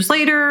couple of years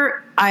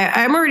later,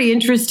 I'm already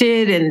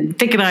interested in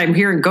thinking I'm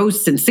hearing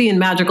ghosts and seeing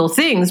magical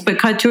things. But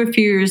cut to a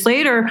few years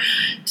later,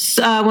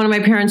 one of my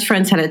parents'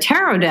 friends had a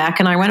tarot deck.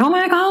 And I went, oh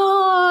my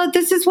God,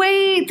 this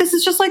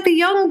is just like the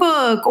Jung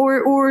book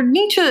or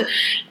Nietzsche.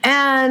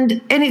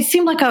 And it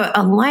seemed like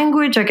a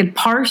language I could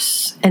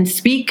parse and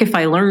speak if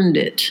I learned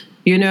it.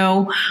 But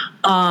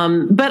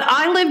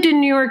I lived in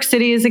New York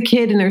City as a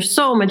kid and there's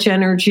so much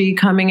energy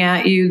coming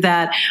at you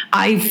that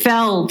I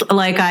felt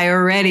like I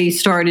already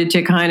started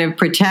to kind of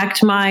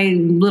protect my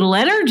little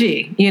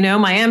energy,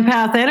 my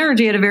empath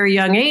energy at a very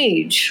young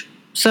age.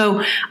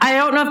 So I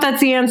don't know if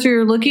that's the answer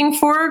you're looking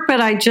for,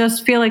 but I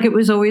just feel like it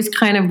was always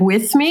kind of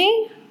with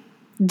me.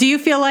 Do you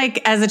feel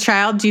like as a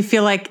child,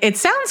 it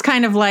sounds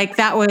kind of like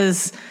that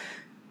was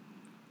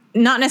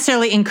not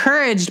necessarily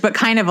encouraged, but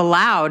kind of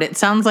allowed? It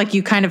sounds like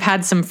you kind of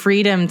had some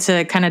freedom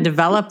to kind of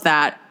develop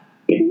that.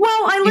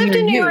 Well, I lived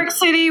in New York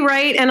City,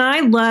 right? And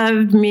I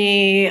loved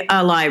me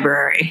a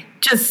library.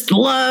 just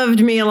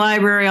loved me a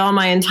library all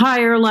my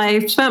entire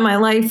life, spent my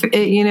life,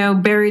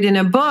 buried in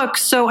a book.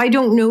 So I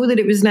don't know that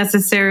it was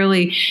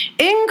necessarily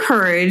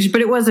encouraged,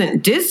 but it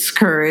wasn't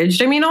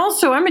discouraged. I mean,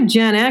 also I'm a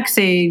Gen X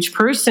age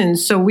person,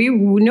 so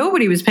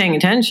nobody was paying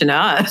attention to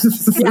us.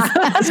 Yeah,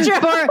 that's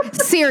true.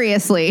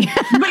 Seriously.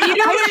 But you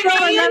know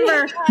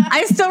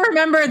I still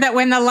remember that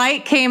when the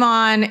light came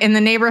on in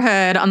the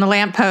neighborhood on the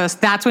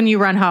lamppost, that's when you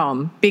run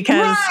home,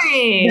 because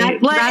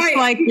that's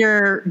like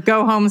your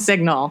go home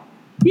signal.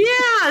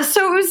 Yeah,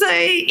 so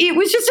it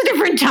was just a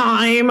different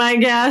time, I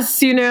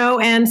guess,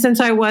 and since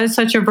I was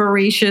such a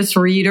voracious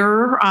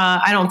reader,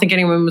 I don't think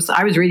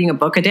I was reading a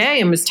book a day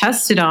and was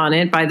tested on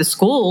it by the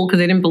school because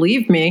they didn't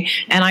believe me,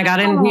 and I got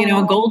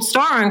a gold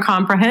star on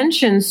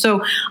comprehension.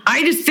 So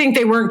I just think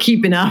they weren't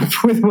keeping up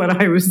with what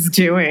I was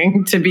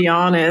doing, to be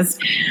honest.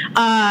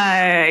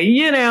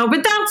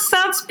 But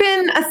that's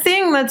been a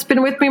thing that's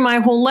been with me my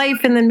whole life,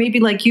 and then maybe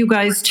like you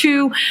guys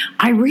too,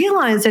 I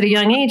realized at a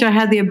young age I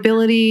had the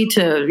ability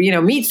to,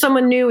 meet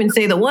someone new and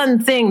say the one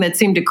thing that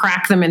seemed to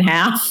crack them in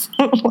half. So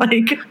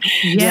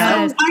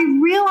I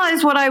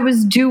realized what I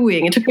was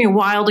doing. It took me a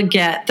while to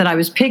get that I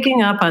was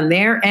picking up on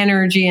their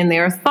energy and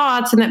their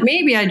thoughts, and that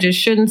maybe I just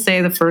shouldn't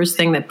say the first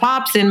thing that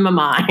pops in my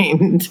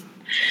mind.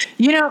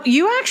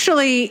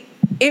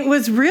 It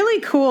was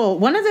really cool.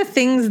 One of the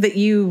things that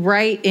you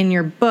write in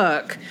your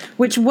book,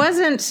 which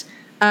wasn't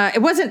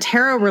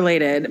tarot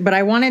related, but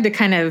I wanted to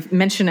kind of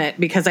mention it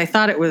because I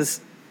thought it was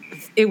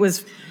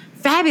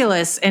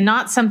fabulous and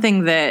not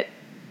something that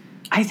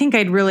I think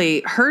I'd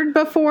really heard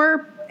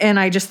before, and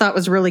I just thought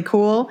was really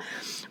cool,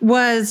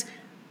 was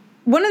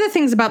one of the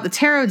things about the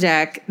tarot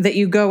deck that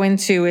you go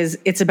into is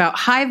it's about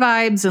high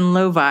vibes and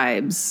low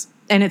vibes,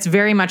 and it's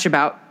very much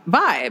about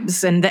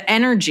vibes and the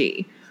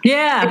energy.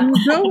 Yeah. And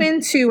you go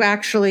into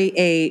actually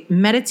a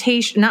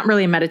meditation, not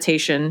really a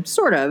meditation,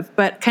 sort of,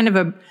 but kind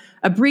of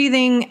a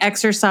breathing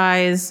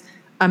exercise,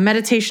 a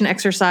meditation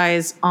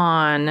exercise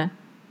on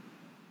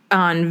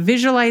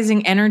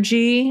visualizing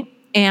energy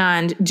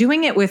and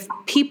doing it with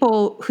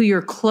people who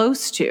you're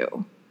close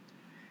to.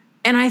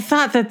 And I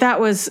thought that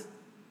was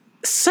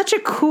such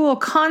a cool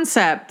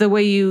concept, the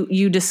way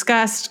you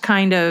discussed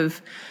kind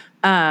of,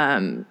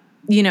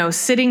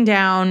 sitting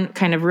down,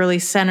 kind of really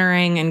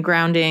centering and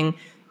grounding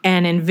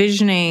and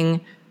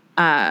envisioning,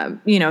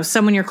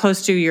 someone you're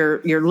close to,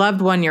 your loved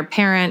one, your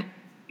parent,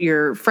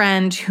 your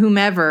friend,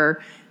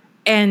 whomever,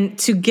 and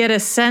to get a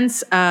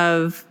sense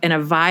of and a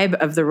vibe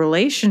of the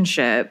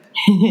relationship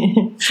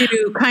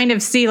to kind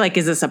of see, like,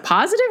 is this a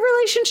positive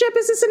relationship?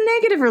 Is this a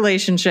negative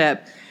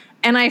relationship?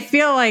 And I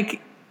feel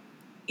like,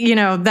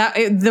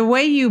 that the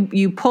way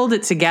you pulled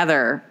it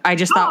together, I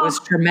just thought was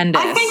tremendous.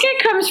 I think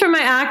it comes from my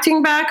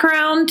acting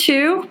background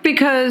too,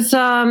 because,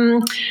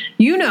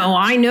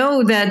 I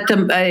know that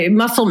the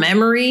muscle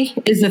memory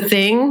is a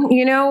thing,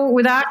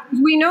 with that.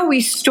 We know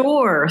we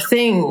store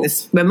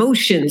things,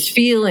 emotions,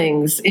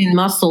 feelings in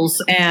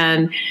muscles,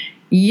 and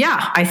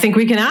yeah, I think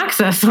we can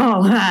access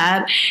all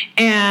that.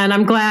 And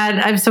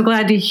I'm so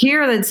glad to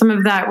hear that some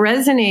of that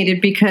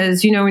resonated,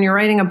 because, when you're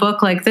writing a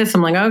book like this,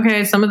 I'm like,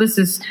 okay, some of this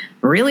is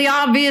really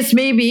obvious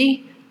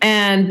maybe,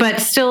 but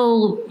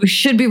still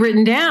should be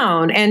written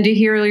down. And to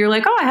hear you're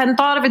like, oh, I hadn't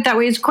thought of it that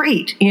way is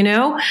great,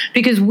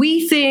 because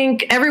we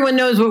think everyone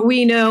knows what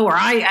we know,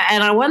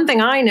 one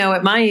thing I know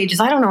at my age is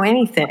I don't know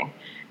anything.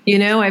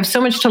 I have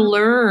so much to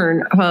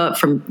learn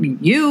from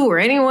you or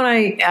anyone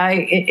I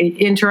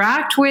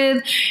interact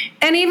with.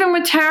 And even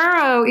with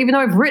tarot, even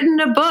though I've written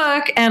a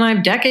book and I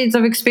have decades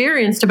of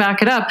experience to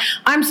back it up,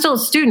 I'm still a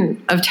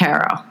student of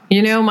tarot.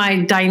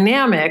 My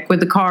dynamic with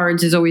the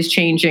cards is always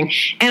changing.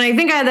 And I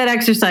think I had that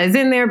exercise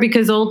in there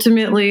because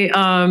ultimately,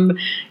 I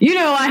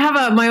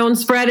have my own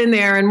spread in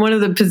there. And one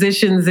of the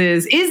positions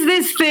is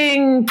this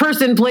thing,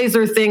 person, place,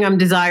 or thing I'm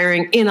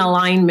desiring in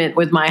alignment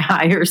with my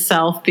higher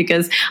self?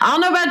 Because I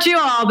don't know about you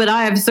all, but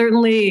I have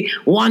certainly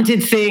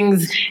wanted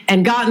things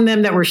and gotten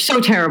them that were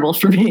so terrible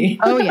for me.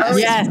 Oh,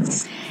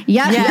 yes.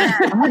 Yes. Yeah,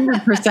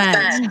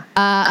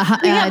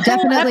 100%.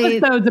 Definitely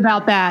episodes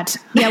about that.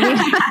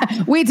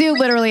 Yeah, we do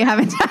literally have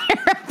entire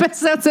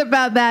episodes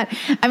about that.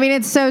 I mean,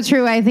 it's so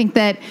true. I think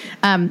that,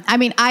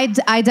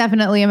 I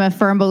definitely am a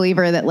firm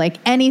believer that, like,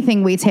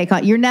 anything we take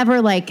on, you're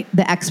never like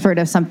the expert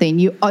of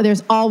something.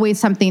 There's always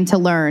something to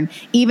learn.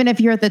 Even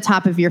if you're at the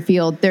top of your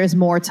field, there's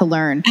more to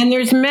learn. And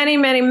there's many,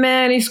 many,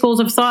 many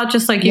schools of thought,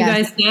 just like you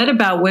guys said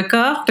about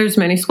Wicca. There's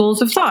many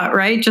schools of thought,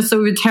 right? Just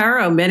so with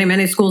tarot, many,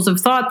 many schools of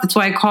thought. That's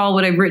why I call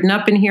what I've written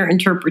up in here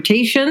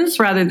interpretations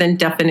rather than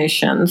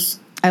definitions.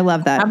 I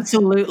love that.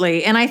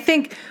 Absolutely. And I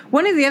think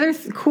one of the other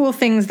cool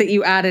things that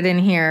you added in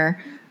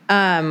here,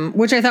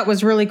 which I thought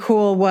was really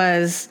cool,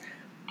 was,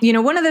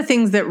 one of the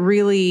things that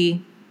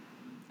really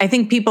I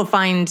think people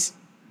find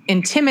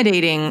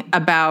intimidating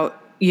about,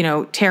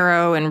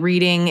 tarot and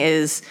reading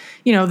is,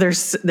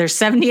 there's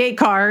 78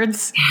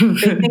 cards.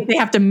 They think they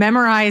have to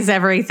memorize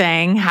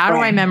everything. How do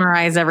I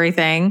memorize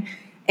everything?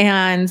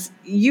 And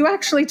you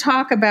actually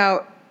talk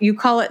about, you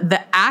call it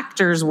the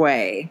actor's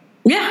way.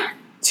 Yeah.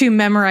 To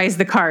memorize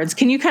the cards.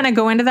 Can you kind of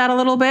go into that a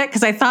little bit?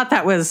 Because I thought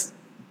that was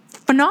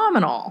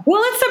phenomenal.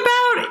 Well, it's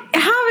about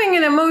having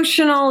an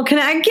emotional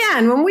connect.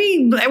 Again,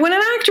 when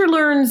an actor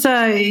learns,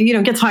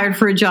 gets hired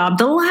for a job,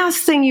 the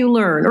last thing you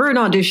learn, or an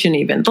audition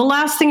even, the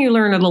last thing you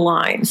learn are the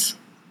lines.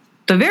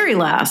 The very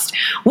last.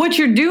 What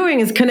you're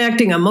doing is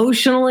connecting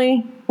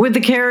emotionally with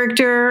the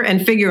character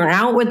and figuring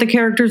out what the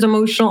character's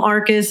emotional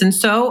arc is. And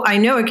so I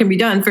know it can be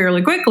done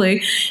fairly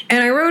quickly.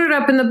 And I wrote it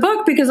up in the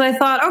book because I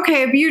thought,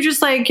 okay, if you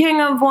just like King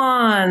of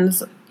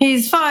Wands,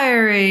 he's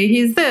fiery,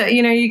 he's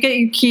you get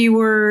your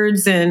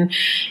keywords and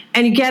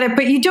you get it,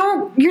 but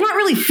you're not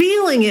really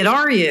feeling it,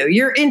 are you?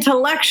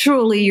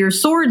 You're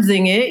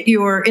swordsing it,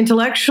 you're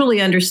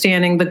intellectually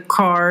understanding the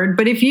card.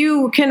 But if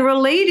you can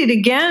relate it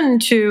again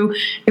to,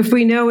 if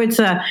we know it's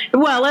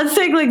let's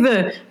take like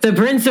the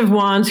Prince of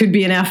Wands, who'd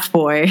be an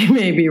F-boy,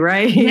 maybe,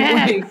 right?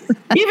 Yes. Like,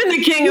 even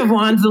the King of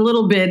Wands a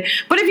little bit.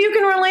 But if you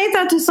can relate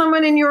that to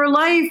someone in your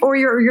life or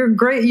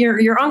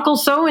your uncle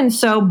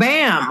so-and-so,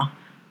 bam.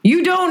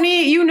 You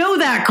know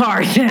that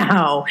card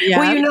now. Yeah.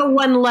 Well, you know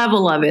one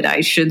level of it,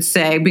 I should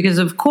say, because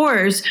of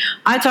course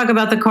I talk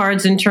about the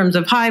cards in terms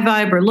of high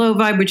vibe or low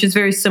vibe, which is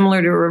very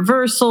similar to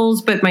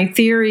reversals. But my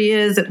theory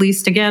is, at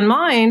least again,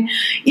 mine,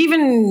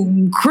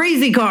 even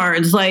crazy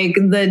cards like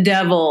the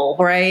devil,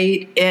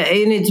 right?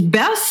 In its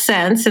best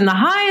sense, in the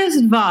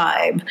highest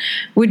vibe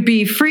would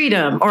be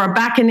freedom or a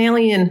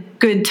bacchanalian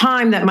good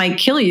time that might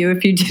kill you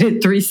if you did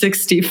it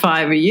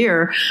 365 a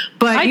year.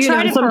 But I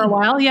tried it for a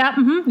while. Yeah.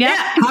 Mm-hmm. Yeah.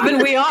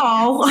 Haven't we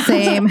all?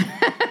 Same.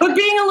 But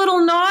being a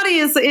little naughty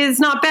is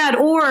not bad.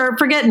 Or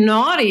forget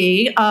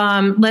naughty.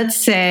 Let's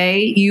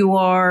say you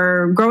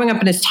are growing up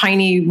in this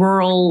tiny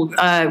rural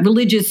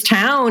religious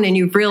town and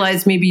you've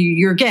realized maybe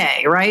you're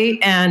gay, right?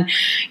 And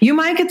you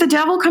might get the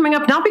devil coming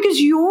up, not because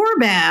you're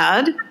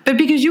bad, but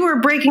because you are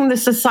breaking the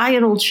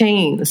societal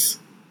chains.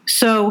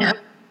 So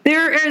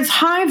there is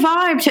high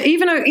vibe to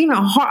even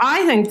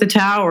I think the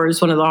Tower is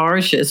one of the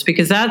harshest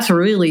because that's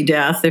really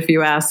death, if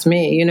you ask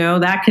me.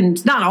 That can,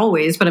 not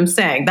always, but I'm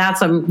saying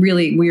that's a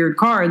really weird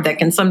card that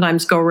can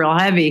sometimes go real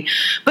heavy.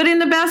 But in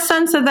the best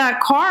sense of that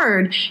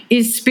card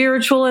is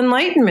spiritual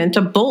enlightenment,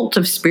 a bolt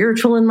of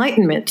spiritual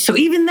enlightenment. So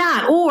even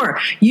that, or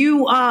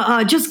you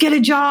just get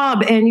a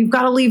job and you've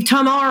got to leave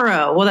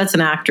tomorrow. Well, that's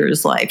an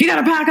actor's life. You got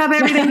to pack up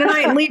everything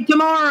tonight and leave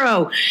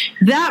tomorrow.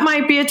 That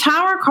might be a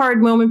Tower card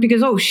moment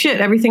because, oh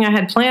shit, everything I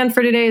had planned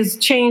for today is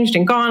changed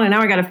and gone, and now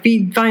I got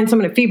to find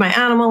someone to feed my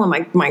animal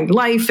and my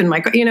life and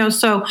my,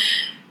 so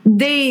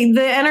the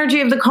energy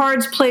of the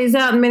cards plays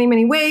out in many,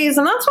 many ways.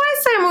 And that's why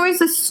I say I'm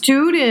always a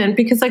student,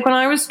 because like when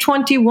I was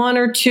 21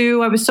 or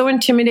 2, I was so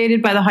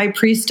intimidated by the High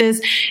Priestess,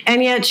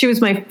 and yet she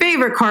was my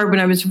favorite card when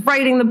I was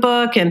writing the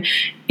book. And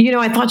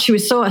I thought she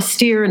was so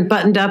austere and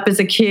buttoned up as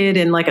a kid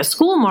and like a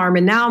school marm,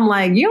 and now I'm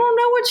like, you don't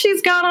know what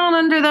she's got on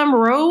under them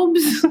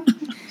robes.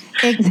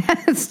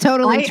 It's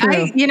totally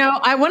true.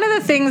 One of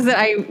the things that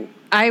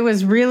I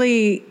was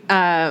really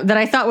that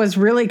I thought was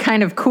really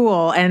kind of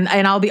cool, and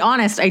I'll be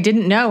honest, I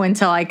didn't know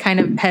until I kind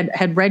of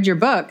had read your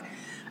book,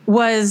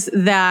 was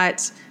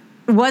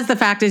the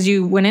fact as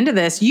you went into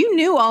this, you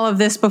knew all of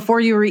this before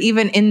you were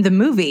even in the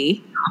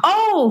movie.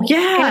 Oh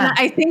yeah, and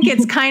I think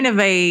it's kind of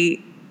I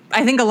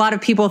think a lot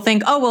of people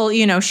think, oh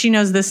well, she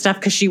knows this stuff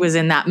because she was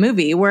in that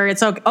movie, where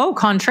it's like, oh,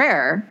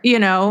 contraire,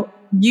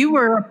 you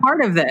were a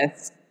part of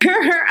this.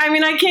 I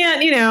mean, I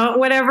can't,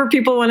 whatever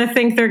people want to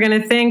think, they're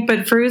going to think.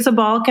 But Fairuza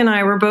Balk and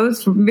I were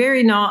both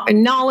very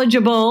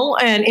knowledgeable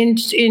and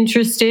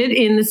interested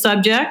in the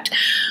subject.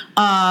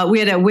 We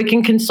had a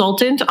Wiccan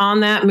consultant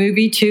on that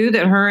movie too,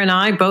 that her and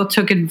I both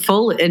took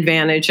full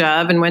advantage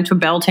of, and went to a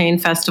Beltane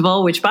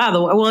festival, which, by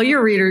the way, well,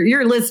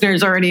 your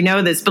listeners already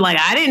know this, but like,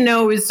 I didn't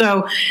know it was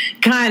so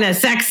kind of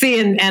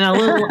sexy and a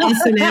little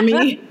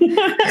S&M-y.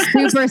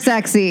 Super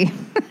sexy.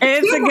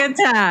 It's a good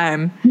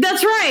time.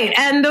 That's right.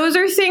 And those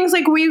are things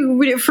like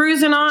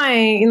Fruz and I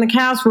in the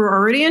cast were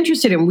already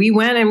interested in. We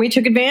went and we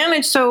took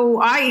advantage.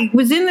 So I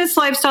was in this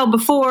lifestyle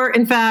before.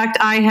 In fact,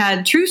 I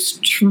had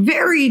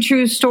very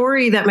true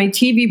story that my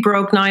TV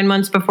broke 9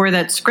 months before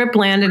that script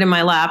landed in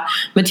my lap.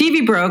 My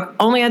TV broke,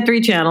 only had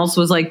 3 channels,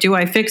 was like, do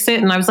I fix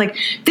it? And I was like,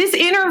 this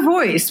inner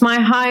voice,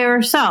 my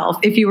higher self,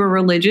 if you were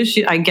religious,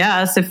 I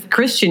guess, if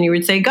Christian, you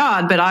would say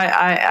God, but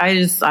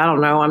I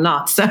don't know, I'm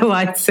not. So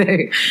I'd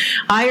say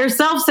higher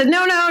self said,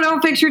 no,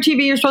 don't fix your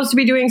TV. You're supposed to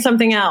be doing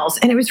something else.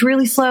 And it was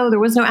really slow. There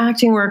was no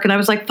acting work. And I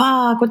was like,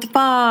 fuck, what the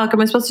fuck am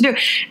I supposed to do?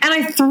 And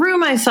I threw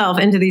myself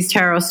into these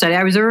tarot studies.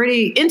 I was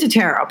already into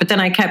tarot, but then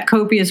I kept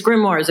copious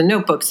grimoires and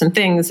notebooks and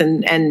things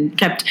and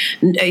kept,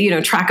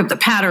 track of the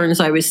patterns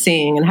I was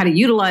seeing and how to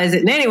utilize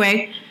it. And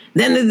anyway,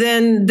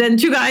 then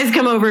 2 guys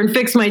come over and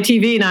fix my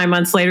TV 9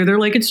 months later. They're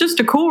like, it's just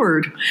a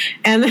cord.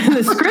 And then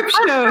the script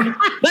showed.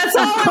 That's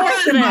all it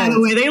was, by the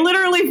way. They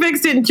literally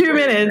fixed it in 2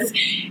 minutes.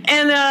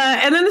 And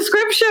then the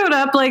script showed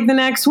up like the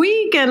next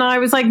week. And I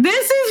was like,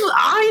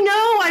 I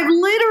know, I've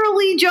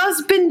literally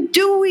just been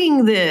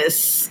doing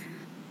this.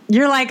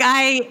 You're like,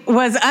 I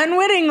was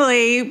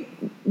unwittingly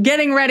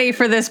getting ready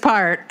for this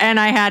part and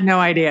I had no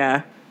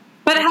idea.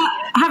 But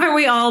haven't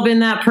we all been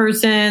that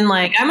person?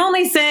 Like, I'm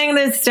only saying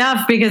this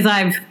stuff because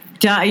I've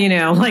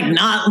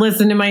not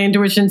listen to my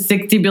intuition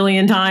 60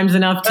 billion times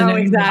enough to know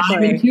exactly.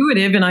 I'm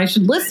intuitive and I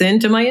should listen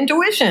to my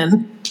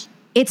intuition.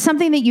 It's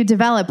something that you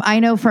develop. I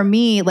know for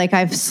me, like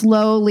I've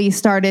slowly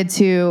started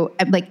to,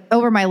 like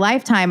over my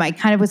lifetime, I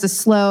kind of was a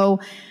slow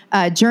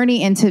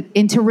journey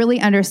into really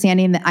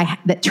understanding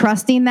that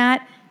trusting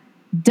that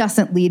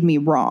doesn't lead me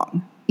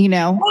wrong.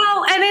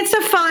 Well, and it's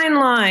a fine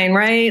line,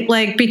 right?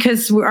 Like,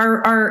 because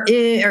our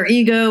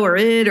ego or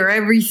id or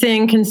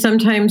everything can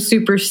sometimes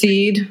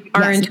supersede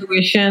our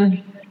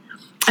intuition.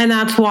 And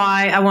that's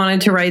why I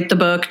wanted to write the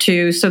book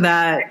too, so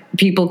that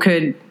people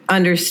could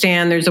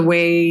understand there's a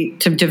way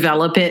to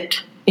develop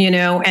it,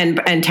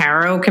 and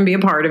tarot can be a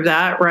part of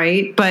that,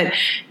 right? But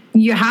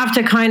you have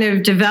to kind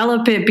of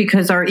develop it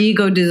because our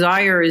ego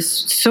desire is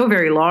so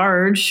very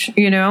large.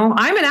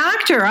 I'm an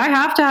actor. I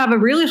have to have a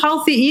really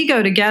healthy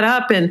ego to get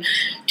up and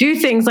do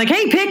things like,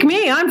 hey, pick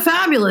me. I'm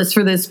fabulous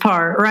for this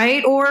part,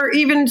 right? Or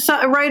even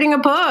writing a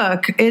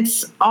book.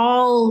 There's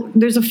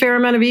a fair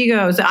amount of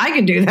egos. I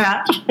could do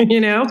that,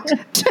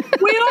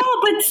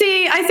 but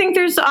see, I think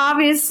there's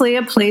obviously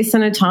a place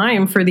and a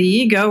time for the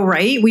ego,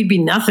 right? We'd be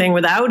nothing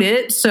without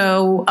it.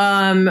 So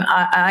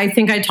I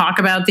think I talk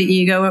about the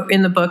ego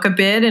in the book a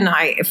bit, and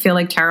I feel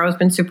like tarot has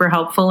been super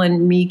helpful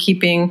in me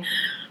keeping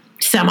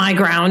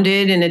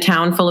semi-grounded in a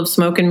town full of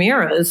smoke and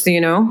mirrors,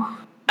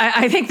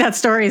 I think that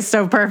story is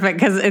so perfect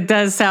because it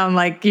does sound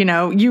like,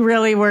 you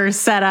really were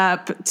set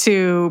up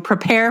to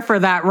prepare for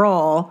that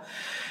role.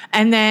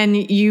 And then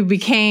you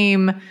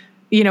became,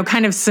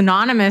 kind of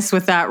synonymous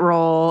with that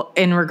role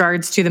in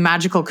regards to the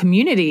magical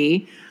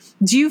community.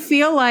 Do you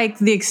feel like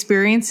the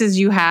experiences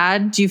you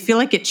had, do you feel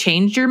like it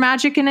changed your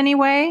magic in any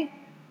way?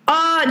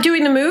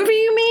 Doing the movie,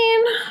 you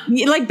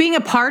mean? Like being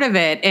a part of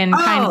it and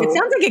kind of, it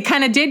sounds like it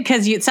kind of did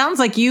because it sounds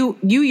like you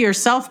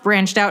yourself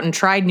branched out and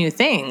tried new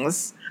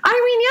things. I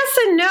mean, yes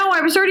and no.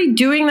 I was already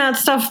doing that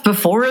stuff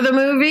before the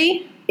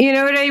movie. You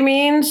know what I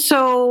mean?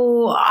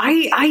 So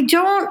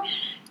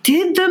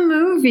did the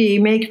movie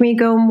make me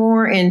go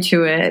more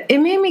into it? It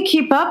made me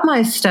keep up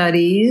my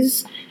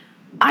studies.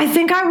 I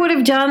think I would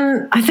have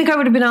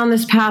been on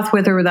this path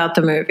with or without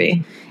the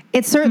movie.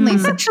 It's certainly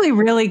It's actually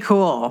really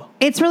cool.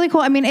 It's really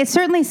cool. I mean, it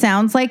certainly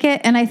sounds like it.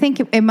 And I think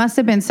it must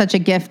have been such a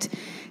gift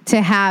to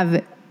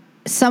have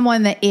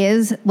someone that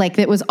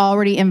was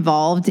already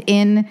involved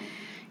in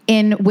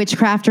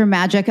witchcraft or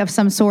magic of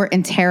some sort,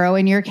 and tarot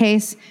in your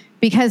case,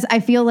 because I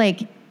feel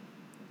like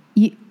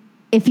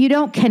if you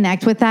don't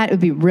connect with that, it would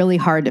be really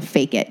hard to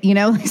fake it,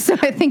 So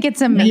I think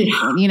it's amazing,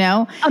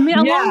 I mean,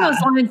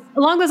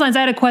 along those lines, I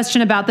had a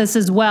question about this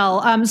as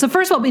well. So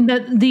first of all, I mean,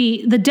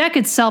 the deck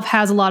itself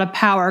has a lot of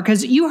power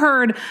because you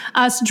heard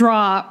us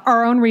draw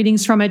our own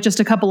readings from it just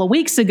a couple of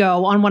weeks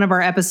ago on one of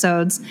our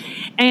episodes,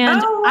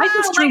 and I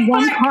just drew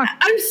one card.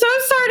 I'm so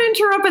sorry to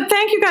interrupt, but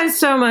thank you guys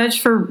so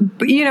much for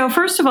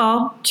first of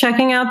all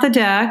checking out the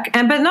deck,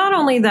 but not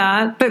only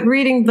that, but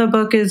reading the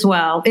book as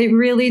well. It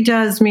really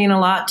does mean a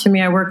lot to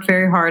me. I worked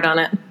very hard on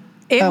it.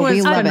 It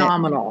was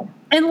phenomenal.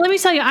 And let me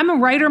tell you, I'm a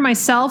writer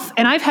myself,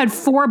 and I've had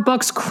 4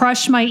 books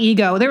crush my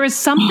ego. There is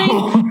something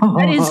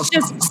that is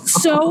just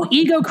so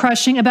ego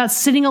crushing about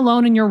sitting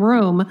alone in your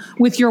room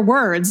with your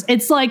words.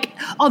 It's like,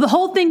 the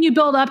whole thing you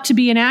build up to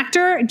be an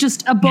actor,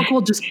 just a book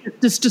will just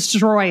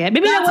destroy it.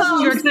 Maybe that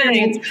wasn't your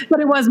experience,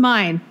 but it was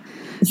mine.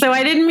 So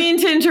I didn't mean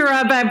to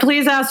interrupt, but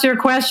please ask your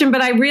question.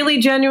 But I really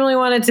genuinely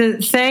wanted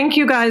to thank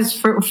you guys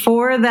for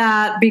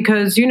that,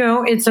 because,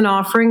 it's an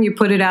offering. You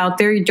put it out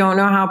there. You don't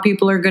know how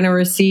people are going to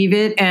receive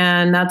it.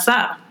 And that's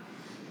that.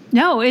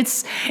 No,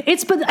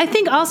 but I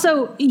think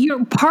also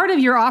you're part of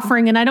your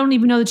offering, and I don't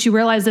even know that you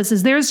realize this,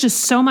 is there's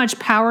just so much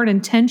power and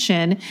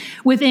intention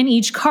within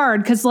each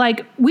card. Cause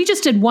like we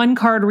just did 1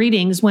 card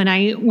readings when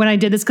I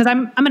did this, cause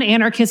I'm an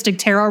anarchistic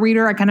tarot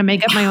reader. I kind of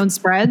make up my own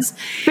spreads.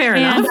 Fair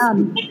enough.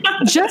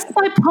 Just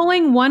by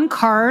pulling 1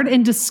 card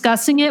and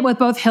discussing it with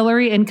both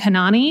Hillary and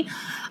Kanani,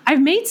 I've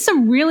made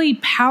some really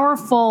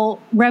powerful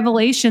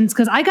revelations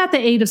because I got the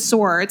 8 of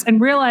Swords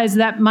and realized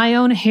that my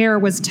own hair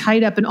was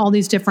tied up in all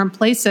these different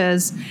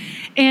places.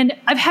 And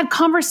I've had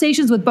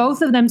conversations with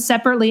both of them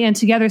separately and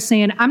together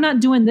saying, I'm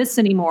not doing this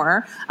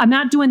anymore. I'm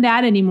not doing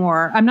that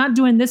anymore. I'm not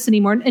doing this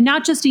anymore. And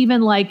not just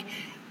even like,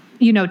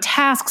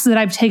 tasks that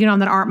I've taken on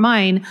that aren't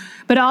mine,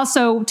 but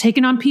also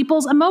taking on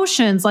people's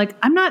emotions. Like,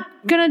 I'm not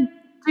going to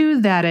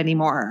do that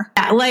anymore.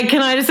 Like,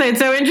 can I just say, it's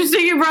so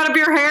interesting you brought up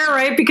your hair,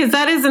 right? Because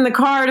that is in the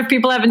card. If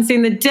people haven't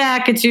seen the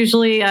deck, it's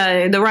usually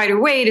the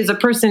Rider-Waite is a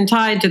person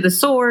tied to the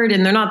sword,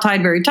 and they're not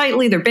tied very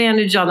tightly. They're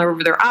bandaged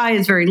over their eye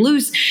is very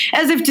loose,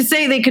 as if to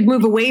say they could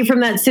move away from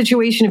that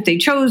situation if they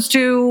chose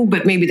to,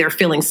 but maybe they're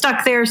feeling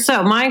stuck there.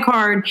 So my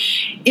card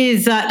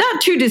is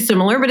not too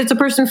dissimilar, but it's a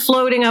person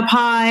floating up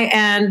high,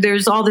 and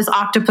there's all this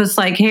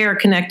octopus-like hair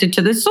connected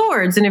to the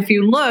swords. And if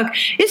you look,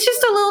 it's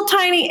just a little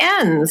tiny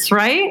ends,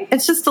 right?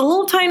 It's just a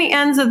little tiny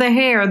ends of the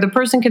hair. The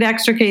person could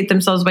extricate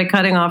themselves by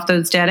cutting off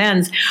those dead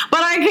ends.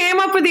 But I came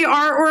up with the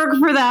artwork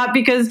for that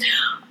because,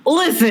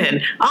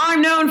 listen,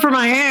 I'm known for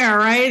my hair,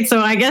 right? So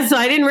I guess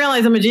I didn't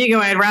realize how much ego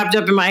I had wrapped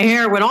up in my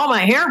hair when all my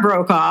hair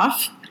broke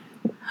off.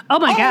 Oh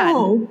my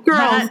God. Girls.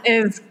 That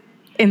is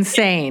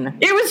insane.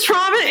 It was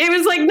trauma. It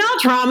was like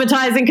not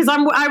traumatizing because I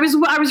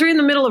was in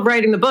the middle of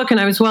writing the book and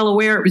I was well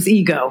aware it was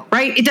ego,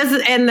 right? It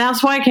doesn't, and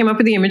that's why I came up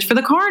with the image for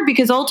the card,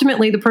 because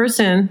ultimately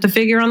the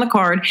figure on the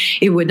card,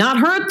 it would not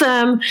hurt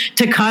them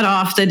to cut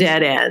off the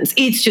dead ends.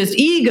 It's just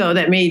ego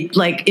that made,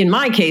 like in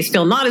my case,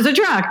 feel not as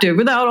attractive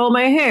without all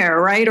my hair,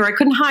 right? Or I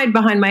couldn't hide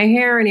behind my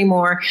hair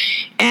anymore.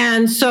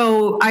 And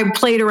so I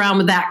played around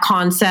with that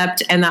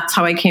concept, and that's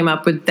how I came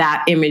up with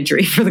that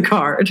imagery for the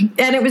card.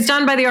 And it was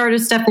done by the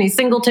artist Stephanie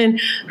Singleton,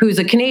 who's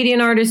a Canadian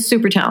artist,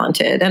 super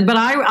talented. But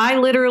I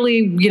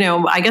literally,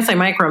 I guess I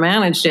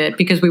micromanaged it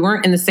because we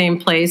weren't in the same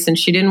place and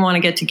she didn't want to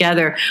get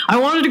together. I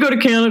wanted to go to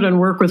Canada and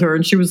work with her,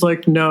 and she was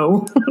like,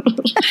 no.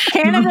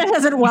 Canada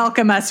doesn't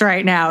welcome us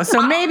right now,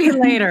 so maybe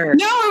later.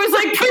 No, it was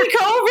like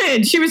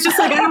pre-COVID. She was just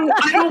like,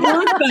 I don't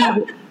work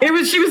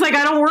that. She was like,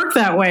 I don't work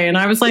that way. And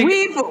I was like,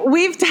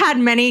 we've had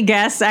many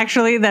guests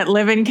actually that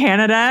live in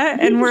Canada,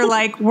 and we're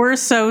like, we're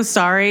so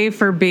sorry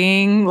for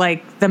being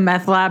like the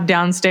meth lab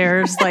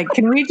downstairs. Like,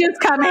 can we just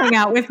come hang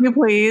out with you,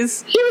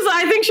 please?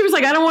 I think she was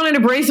like, I don't want an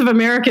abrasive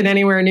American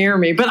anywhere near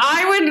me. But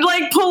I would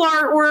like pull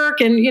artwork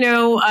and,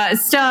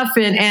 stuff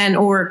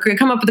or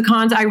come up with the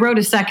cons. I wrote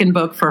a second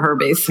book for her,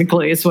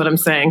 basically, is what I'm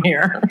saying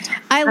here.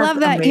 I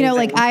love that.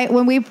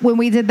 Amazing. When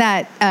we did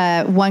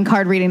that one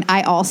card reading,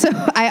 I also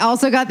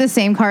got the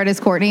same card as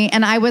Courtney,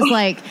 and I was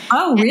like,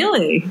 oh,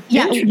 really?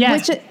 Yeah.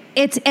 Yes.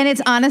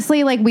 It's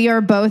honestly like we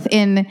are both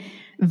in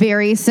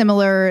very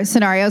similar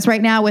scenarios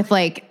right now with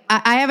like,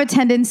 I have a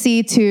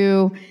tendency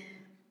to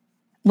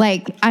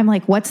like, I'm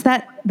like, what's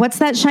that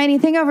shiny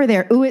thing over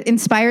there? Ooh, it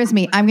inspires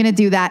me. I'm going to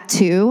do that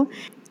too.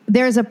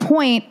 There's a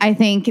point, I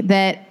think,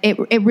 that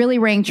it really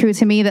rang true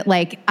to me that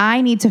like, I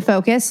need to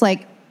focus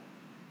like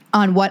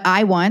on what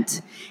I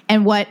want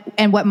and what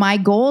my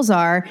goals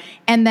are,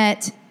 and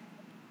that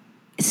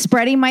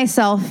spreading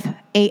myself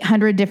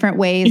 800 different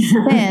ways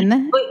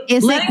thin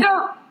is letting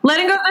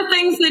go of the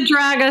things that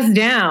drag us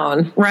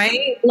down,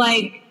 right?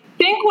 Like,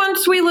 think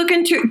once we look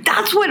into,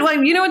 that's what, like,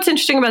 what's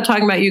interesting about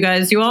talking about you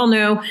guys, you all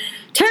know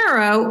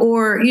tarot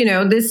or,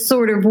 this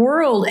sort of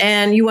world,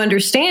 and you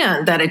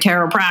understand that a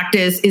tarot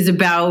practice is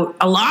about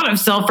a lot of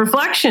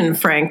self-reflection,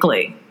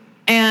 frankly,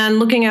 and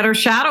looking at our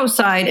shadow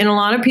side. And a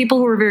lot of people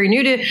who are very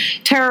new to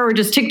tarot or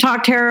just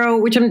TikTok tarot,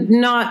 which I'm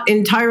not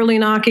entirely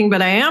knocking,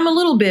 but I am a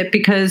little bit,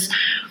 because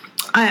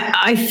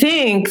I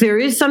think there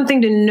is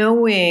something to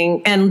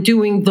knowing and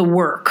doing the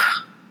work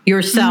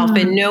yourself,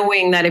 and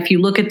knowing that if you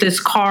look at this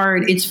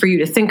card, it's for you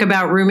to think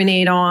about,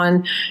 ruminate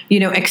on,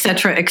 et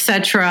cetera, et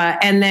cetera.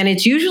 And then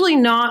it's usually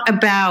not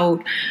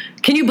about,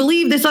 can you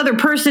believe this other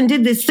person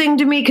did this thing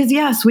to me? Because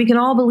yes, we can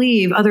all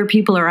believe other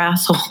people are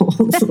assholes.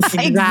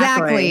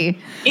 Exactly.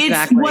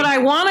 It's what I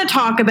want to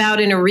talk about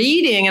in a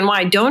reading, and why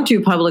I don't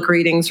do public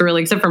readings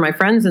really, except for my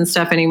friends and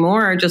stuff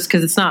anymore, just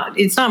because it's not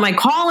my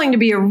calling to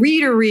be a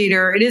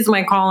reader. It is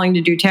my calling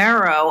to do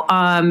tarot.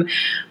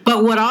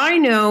 But what I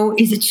know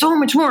is it's so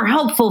much more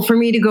helpful for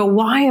me to go,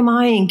 why am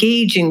I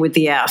engaging with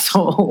the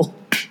asshole?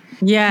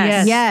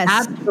 Yes.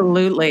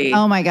 Absolutely.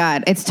 Oh my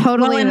God. It's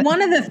totally. Well, and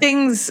one of the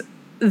things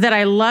that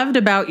I loved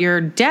about your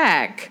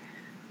deck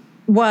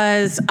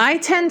was I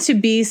tend to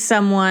be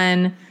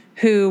someone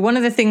who, one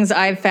of the things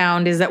I've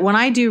found is that when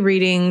I do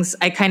readings,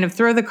 I kind of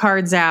throw the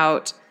cards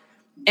out,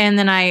 and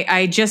then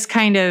I just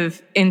kind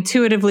of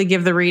intuitively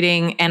give the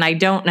reading, and I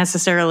don't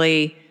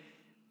necessarily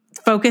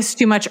focus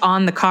too much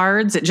on the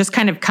cards. It just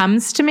kind of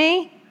comes to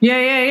me.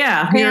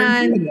 Yeah.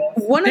 And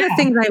one of the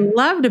things I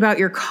loved about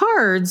your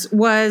cards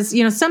was,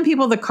 some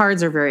people, the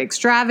cards are very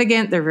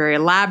extravagant. They're very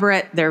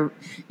elaborate. They're,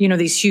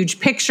 these huge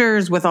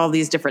pictures with all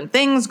these different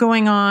things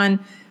going on.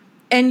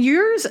 And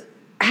yours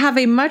have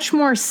a much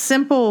more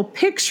simple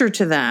picture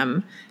to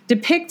them,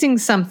 depicting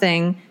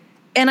something.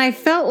 And I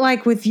felt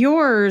like with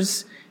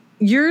yours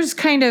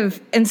kind of,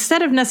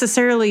 instead of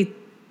necessarily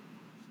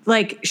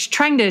like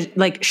trying to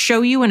like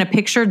show you in a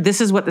picture,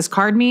 this is what this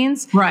card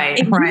means. Right.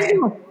 It gives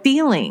you a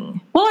feeling.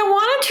 Well, I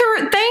wanted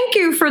to thank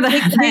you for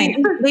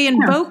that. They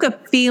invoke a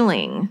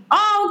feeling.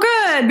 Oh,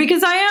 good.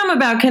 Because I am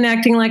about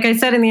connecting, like I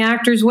said, in the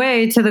actor's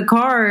way to the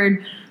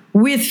card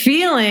with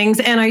feelings.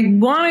 And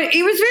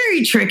it was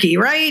very tricky,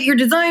 right? You're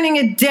designing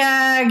a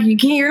deck.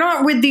 You're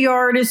not with the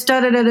artist,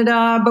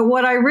 But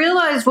what I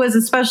realized was,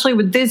 especially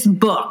with this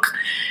book,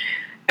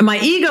 my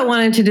ego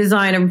wanted to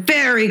design a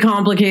very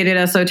complicated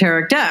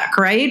esoteric deck,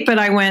 right? But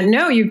I went,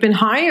 no, you've been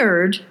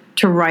hired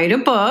to write a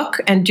book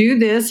and do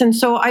this. And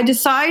so I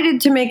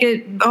decided to make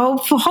it,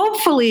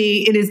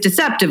 hopefully it is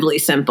deceptively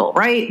simple,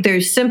 right?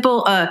 There's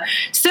simple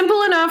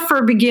enough for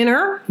a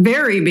beginner,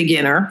 very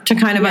beginner, to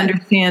kind of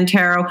understand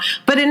tarot,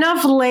 but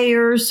enough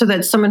layers so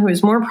that someone who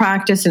is more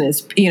practiced and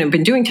has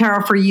been doing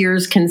tarot for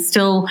years can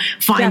still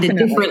find a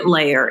different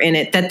layer in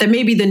it that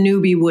maybe the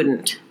newbie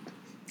wouldn't.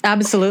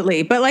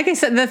 Absolutely. But like I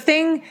said, the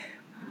thing,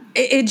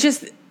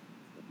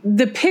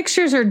 the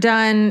pictures are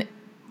done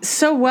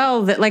so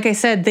well that, like I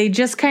said, they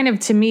just kind of,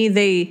 to me,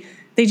 they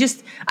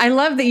I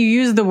love that you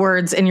use the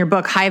words in your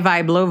book, high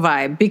vibe, low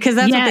vibe, because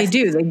that's what they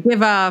do. They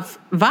give off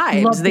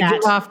vibes. They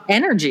give off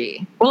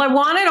energy. Well, I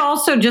wanted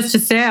also just to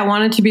say, I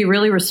wanted to be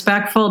really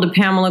respectful to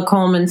Pamela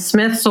Coleman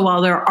Smith. So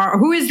while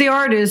who is the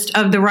artist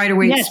of the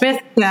Rider-Waite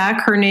Smith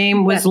deck, her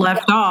name was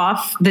left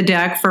off the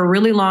deck for a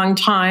really long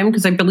time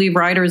because I believe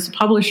Rider is the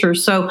publisher.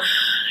 So,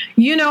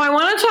 I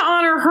wanted to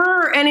honor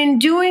her. And in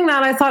doing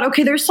that, I thought,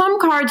 okay, there's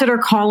some cards that are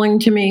calling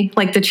to me,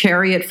 like the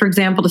Chariot, for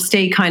example, to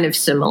stay kind of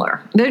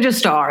similar. There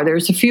just are.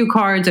 There's a few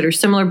cards that are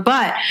similar,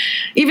 but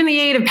even the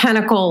Eight of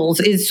Pentacles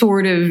is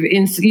sort of,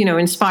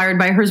 inspired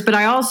by hers. But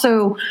I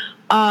also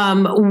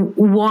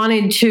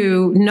wanted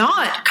to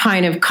not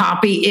kind of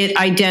copy it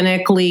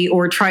identically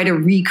or try to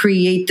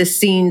recreate the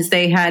scenes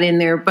they had in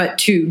there, but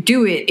to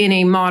do it in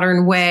a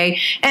modern way.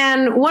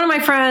 And one of my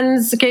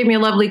friends gave me a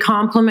lovely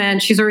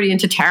compliment. She's already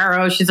into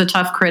tarot. She's a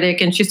tough critic.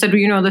 And she said,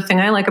 well, the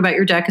thing I like about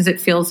your deck is it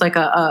feels like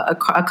a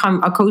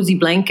cozy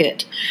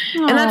blanket.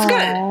 Aww. And that's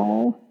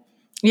good.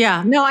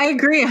 Yeah, no, I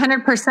agree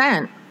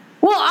 100%.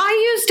 Well,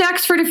 I use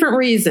decks for different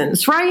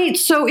reasons, right?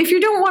 So if you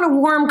don't want a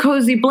warm,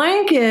 cozy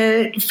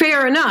blanket,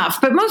 fair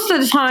enough. But most of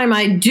the time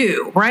I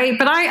do, right?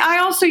 But I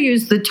also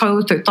use the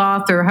Thoth or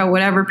Thoth or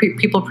whatever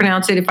people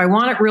pronounce it. If I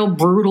want it real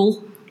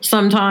brutal,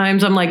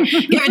 sometimes I'm like,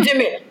 give it to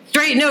me.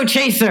 Straight, no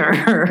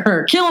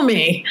chaser, kill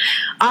me.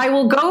 I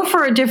will go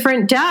for a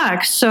different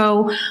deck.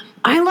 So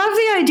I love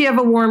the idea of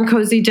a warm,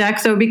 cozy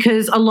deck, though,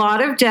 because a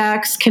lot of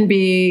decks can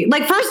be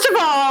like, first of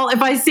all,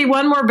 if I see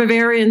one more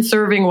Bavarian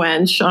serving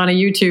wench on a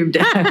YouTube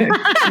deck,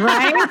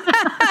 right?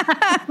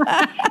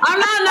 I'm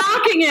not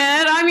knocking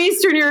it. I'm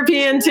Eastern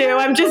European too.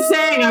 I'm just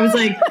saying, I was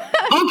like,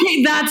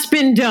 okay, that's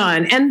been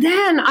done. And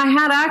then I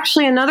had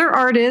actually another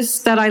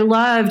artist that I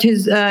loved.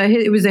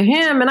 It was a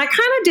hymn, and I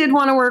kind of did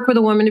want to work with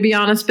a woman, to be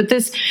honest, but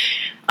this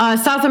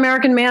South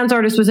American man's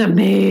artist was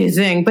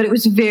amazing, but it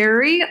was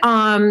very,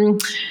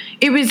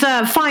 it was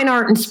fine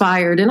art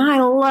inspired, and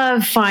I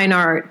love fine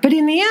art. But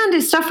in the end,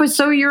 his stuff was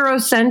so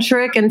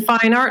Eurocentric and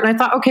fine art, and I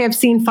thought, okay, I've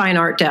seen fine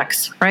art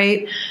decks,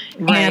 right?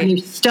 And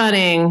he's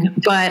stunning,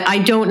 but I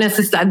don't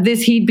necessarily,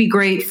 he'd be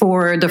great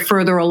for the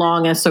further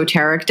along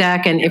esoteric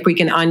deck, and if we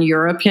can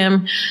un-Europe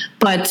him.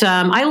 But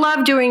I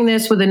love doing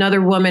this with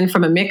another woman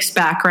from a mixed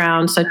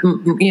background. So,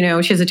 she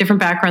has a different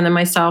background than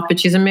myself, but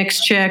she's a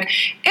mixed chick.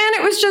 And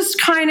it was just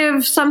kind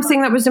of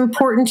something that was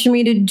important to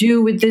me to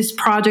do with this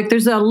project.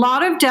 There's a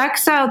lot of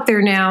decks out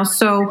there now,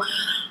 so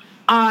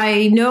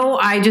I know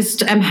I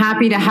just am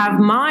happy to have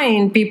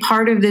mine be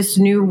part of this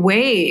new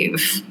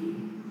wave.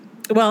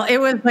 Well, it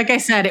was, like I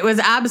said, it was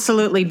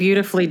absolutely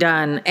beautifully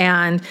done.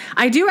 And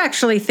I do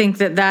actually think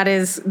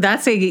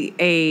that's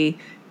a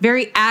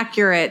very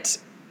accurate,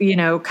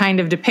 kind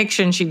of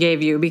depiction she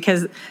gave you,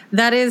 because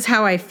that is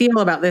how I feel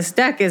about this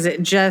deck. Is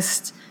it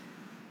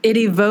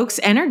evokes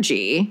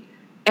energy.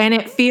 And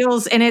it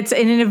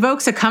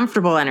evokes a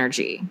comfortable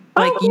energy.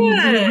 Like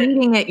you're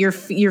reading it,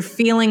 you're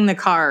feeling the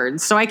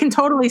cards. So I can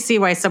totally see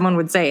why someone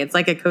would say it's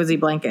like a cozy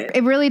blanket.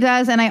 It really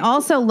does. And I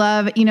also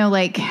love,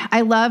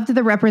 I loved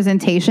the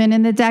representation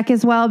in the deck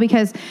as well,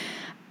 because,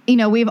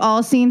 we've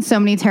all seen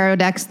so many tarot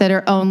decks that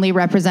are only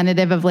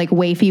representative of like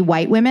wafy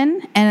white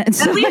women. And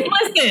so, at least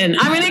listen,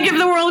 I'm going to give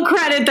the world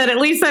credit that at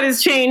least that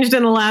has changed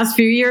in the last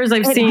few years.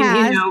 I've seen,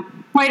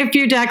 quite a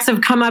few decks have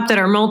come up that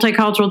are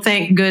multicultural,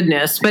 thank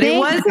goodness. But it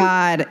was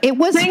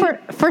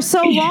for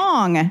so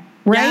long,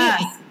 right?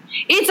 Yes.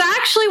 It's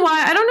actually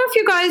why, I don't know if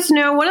you guys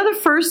know, one of the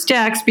first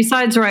decks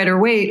besides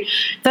Rider-Waite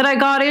that I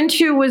got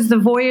into was the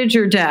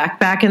Voyager deck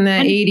back in the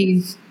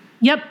 80s.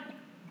 Yep.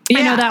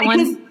 I know that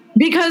one.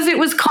 Because it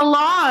was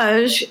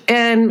collage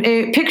and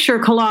a picture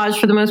collage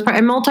for the most part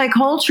and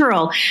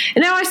multicultural.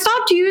 And now I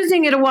stopped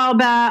using it a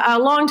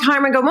long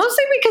time ago,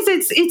 mostly because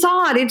it's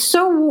odd. It's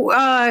so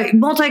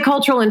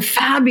multicultural and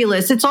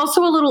fabulous. It's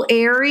also a little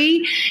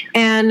airy.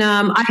 And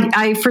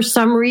I for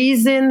some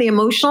reason, the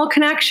emotional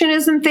connection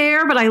isn't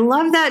there, but I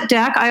love that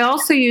deck. I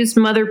also use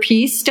Mother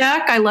Peace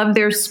deck. I love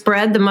their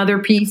spread. The Mother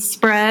Peace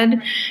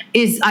spread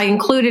I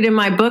included in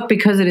my book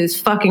because it is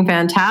fucking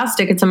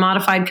fantastic. It's a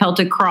modified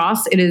Celtic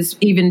cross. It is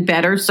even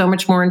better, so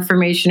much more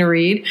information to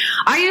read.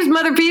 I used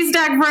Mother Peace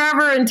deck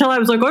forever until I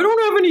was like, I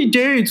don't have any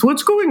dates.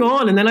 What's going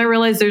on? And then I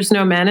realized there's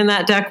no men in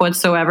that deck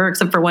whatsoever,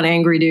 except for one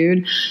angry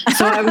dude.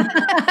 So I was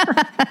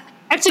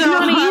actually,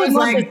 you would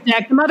love this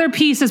deck. The Mother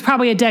Peace is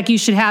probably a deck you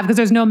should have because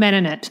there's no men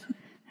in it.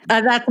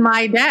 That's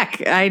my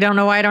deck. I don't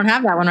know why I don't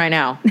have that one right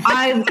now.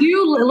 I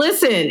do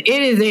listen. It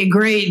is a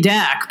great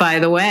deck, by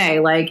the way.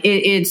 Like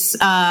it's,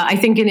 I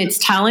think in its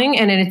telling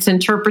and in its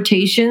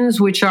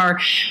interpretations, which are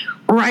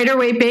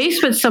Rider-Waite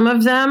based, but some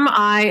of them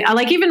I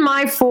like. Even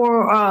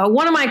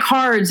one of my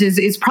cards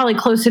is probably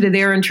closer to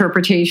their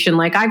interpretation.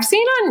 Like I've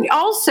seen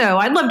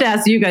I'd love to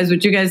ask you guys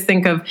what you guys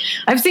think of.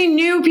 I've seen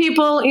new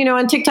people,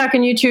 on TikTok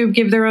and YouTube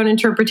give their own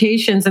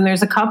interpretations, and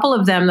there's a couple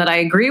of them that I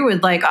agree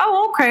with. Like,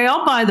 oh, okay,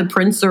 I'll buy the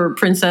prince or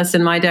princess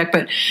in my deck,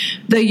 but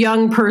the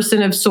young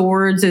person of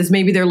swords is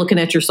maybe they're looking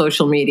at your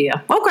social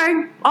media.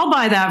 Okay, I'll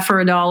buy that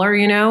for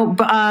 $1,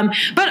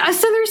 But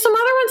so there's some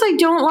other ones I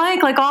don't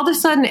like. Like all of a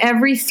sudden,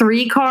 every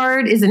 3 cards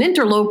card is an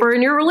interloper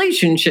in your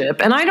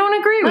relationship. And I don't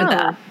agree with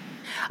that.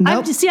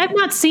 Nope. I've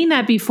not seen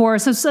that before.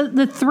 So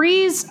the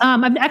threes,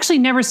 I've actually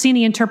never seen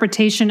the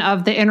interpretation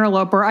of the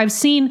interloper. I've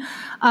seen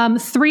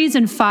threes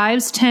and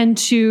fives tend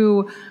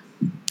to...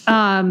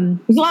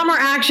 There's a lot more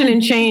action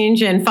and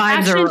change, and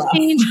fives are rough.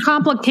 Change,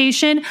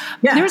 complication.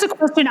 Yeah. There's a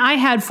question I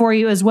had for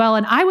you as well,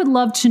 and I would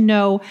love to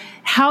know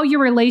how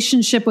your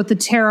relationship with the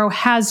tarot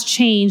has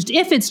changed,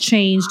 if it's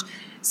changed,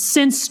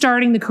 since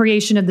starting the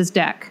creation of this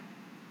deck.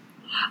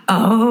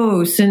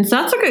 Oh,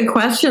 that's a good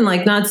question.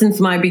 Like, not since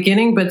my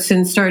beginning, but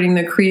since starting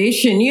the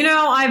creation.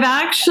 I've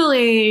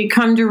actually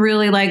come to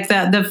really like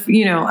that.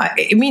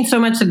 It means so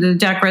much that the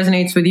deck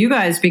resonates with you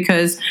guys,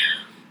 because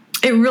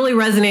it really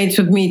resonates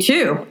with me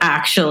too,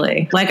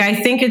 actually. Like, I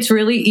think it's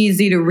really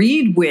easy to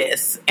read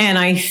with. And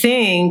I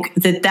think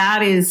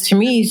that is, to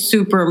me,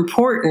 super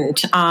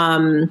important.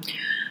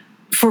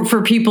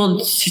 For people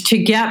to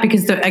get,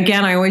 because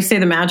again, I always say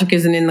the magic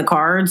isn't in the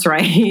cards,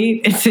 right?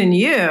 It's in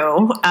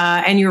you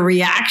and your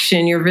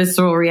reaction, your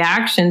visceral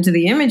reaction to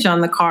the image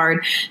on the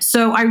card.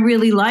 So I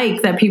really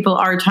like that people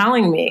are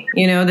telling me,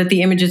 that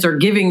the images are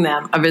giving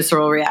them a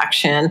visceral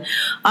reaction.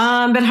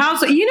 But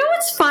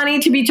it's funny,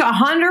 to be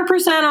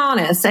 100%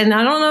 honest, and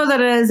I don't know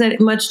that it has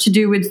much to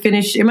do with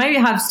it might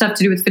have stuff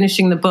to do with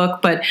finishing the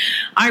book, but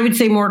I would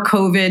say more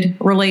COVID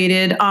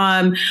related.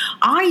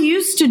 I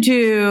used to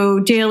do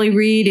daily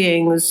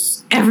readings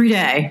every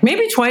day,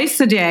 maybe twice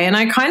a day. And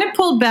I kind of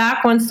pulled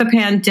back once the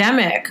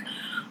pandemic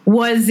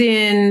was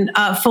in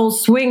full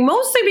swing,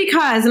 mostly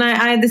because, and I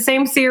had the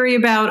same theory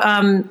about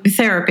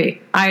therapy.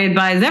 I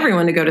advise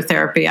everyone to go to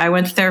therapy. I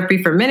went to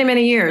therapy for many,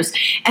 many years.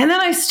 And then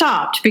I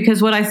stopped,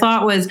 because what I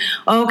thought was,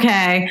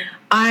 okay,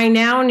 I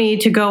now need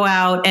to go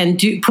out and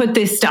put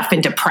this stuff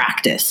into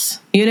practice,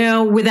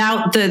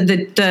 without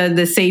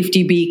the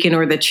safety beacon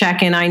or the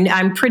check-in.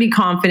 I'm pretty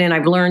confident.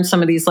 I've learned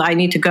some of these. I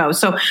need to go.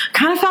 So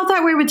kind of felt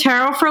that way with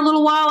tarot for a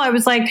little while. I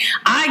was like,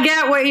 I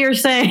get what you're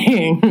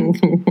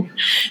saying.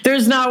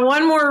 There's not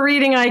one more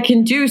reading I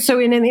can do. So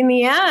in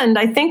the end,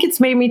 I think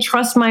it's made me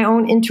trust my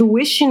own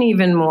intuition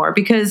even more,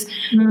 because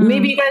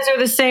maybe you guys are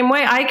the same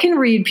way. I can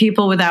read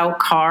people without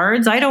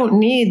cards. I don't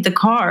need the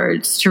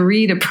cards to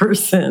read a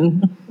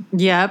person.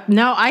 Yep.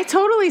 No, I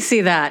totally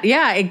see that.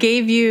 Yeah, it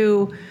gave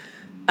you,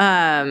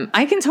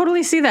 I can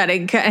totally see that.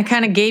 It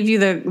kind of gave you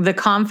the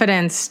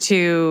confidence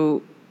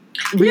to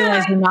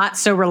realize you're not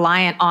so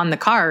reliant on the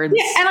cards.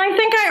 Yeah, and I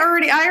think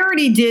I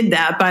already did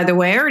that, by the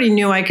way. I already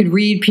knew I could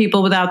read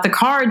people without the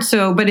cards.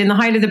 But in the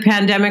height of the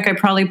pandemic, I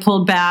probably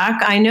pulled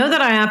back. I know that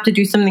I have to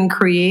do something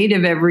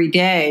creative every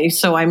day.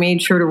 So I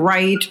made sure to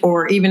write,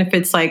 or even if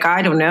it's like,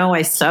 I don't know,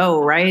 I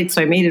sew, right?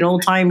 So I made an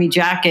old-timey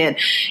jacket.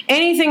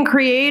 Anything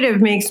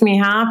creative makes me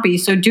happy.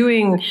 So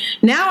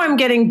now I'm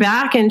getting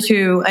back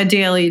into a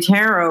daily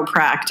tarot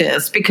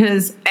practice,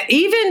 because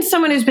even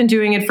someone who's been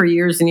doing it for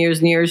years and years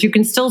and years, you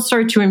can still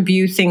start to imbue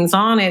things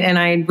on it. And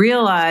I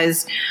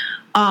realized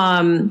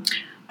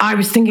I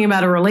was thinking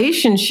about a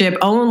relationship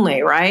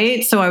only,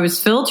 right? So I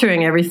was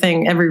filtering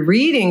every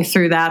reading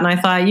through that. And I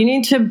thought, you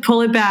need to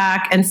pull it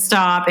back and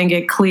stop and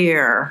get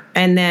clear,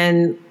 and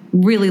then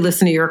really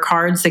listen to your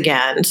cards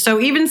again. So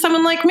even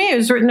someone like me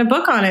who's written a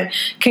book on it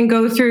can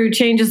go through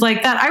changes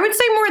like that. I would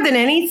say more than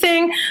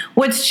anything,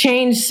 what's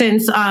changed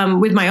since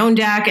with my own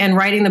deck and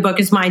writing the book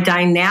is my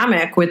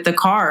dynamic with the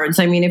cards.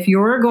 I mean, if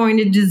you're going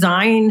to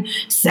design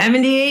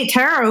 78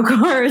 tarot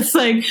cards,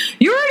 like,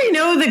 you already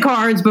know the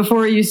cards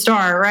before you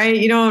start,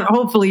 right?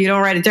 Hopefully you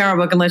don't write a tarot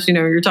book unless you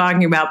know what you're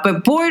talking about.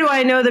 But boy, do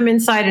I know them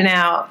inside and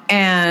out.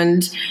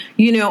 And,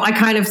 I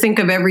kind of think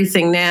of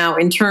everything now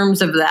in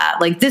terms of that.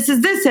 Like, this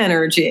is this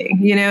energy.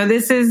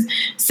 This is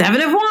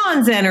 7 of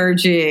Wands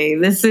energy.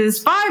 This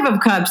is 5 of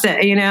Cups,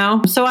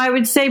 So I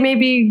would say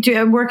maybe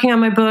working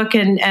on my book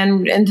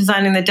and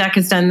designing the deck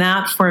has done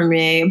that for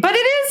me. But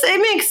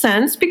it makes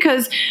sense,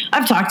 because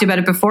I've talked about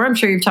it before. I'm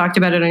sure you've talked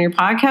about it on your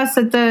podcast,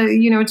 that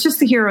it's just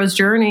the hero's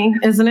journey,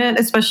 isn't it?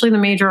 Especially the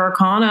major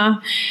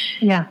arcana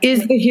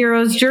is the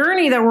hero's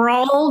journey that we're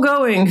all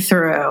going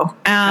through.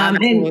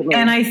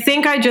 And I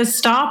think I just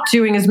stopped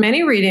doing as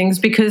many readings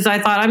because I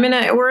thought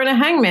we're in a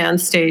hangman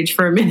stage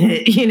for a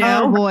minute,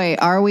 Oh boy,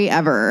 are we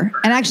ever.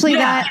 And actually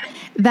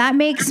that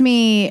makes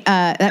me,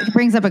 that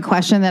brings up a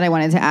question that I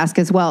wanted to ask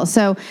as well.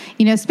 So,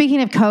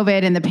 speaking of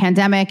COVID and the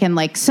pandemic and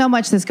like so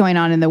much that's going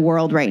on in the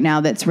world right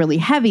now that's really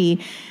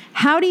heavy,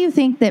 how do you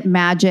think that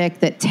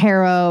magic, that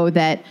tarot,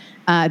 that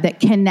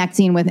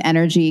connecting with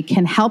energy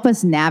can help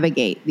us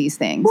navigate these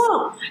things?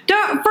 Well,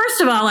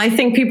 first of all, I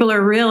think people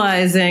are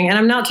realizing, and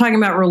I'm not talking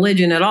about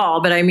religion at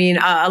all, but I mean,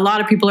 a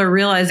lot of people are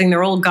realizing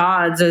their old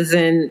gods, as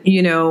in,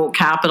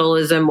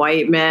 capitalism,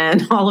 white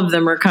men, all of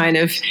them are kind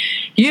of,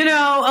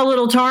 a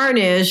little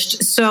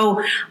tarnished.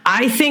 So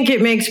I think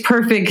it makes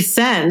perfect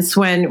sense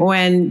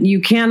when you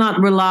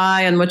cannot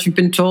rely on what you've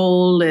been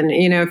told. And,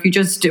 if you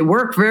just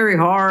work very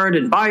hard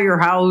and buy your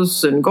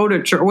house and go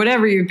to church,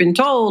 whatever you've been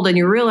told, and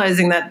you're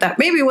realizing that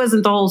maybe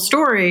wasn't the whole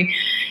story,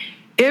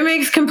 it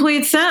makes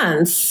complete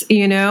sense.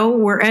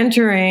 We're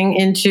entering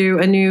into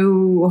a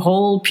new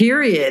whole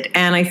period.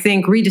 And I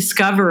think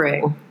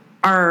rediscovering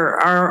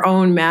our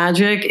own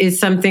magic is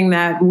something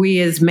that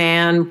we as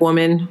man,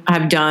 woman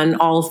have done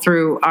all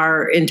through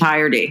our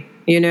entirety.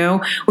 You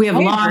know, we have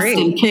lost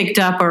and picked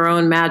up our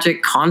own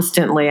magic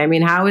constantly. I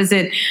mean, how is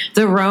it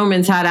the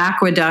Romans had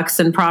aqueducts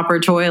and proper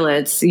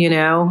toilets, you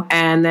know,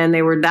 and then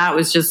that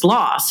was just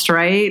lost,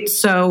 right?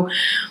 So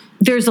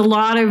there's a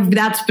lot of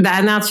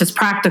and that's just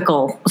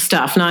practical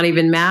stuff, not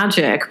even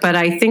magic. But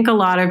I think a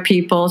lot of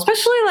people,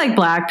 especially like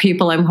Black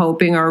people, I'm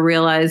hoping are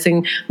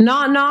realizing,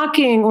 not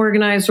knocking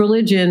organized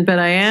religion, but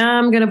I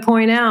am going to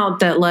point out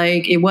that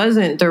like it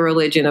wasn't the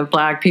religion of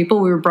Black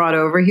people. We were brought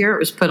over here. It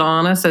was put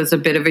on us as a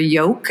bit of a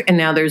yoke. And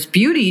now there's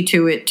beauty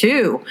to it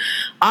too,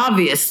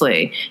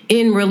 obviously,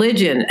 in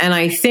religion. And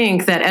I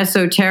think that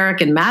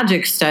esoteric and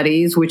magic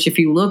studies, which if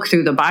you look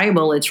through the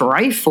Bible, it's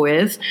rife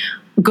with,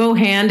 go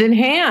hand in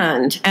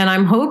hand. And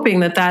I'm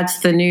hoping that that's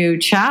the new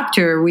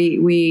chapter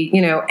we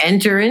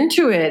enter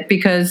into it,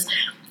 because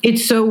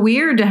it's so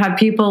weird to have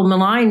people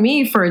malign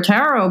me for a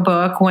tarot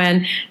book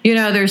when, you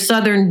know, there's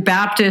Southern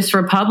Baptist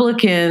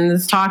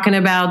Republicans talking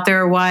about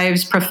their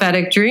wives'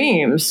 prophetic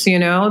dreams, you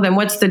know, then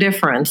what's the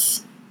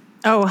difference?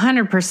 Oh,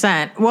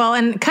 100%. Well,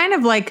 and kind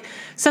of like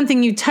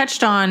something you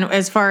touched on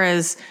as far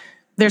as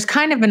there's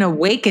kind of an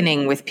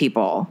awakening with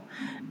people.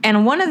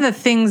 And one of the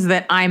things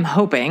that I'm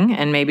hoping,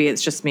 and maybe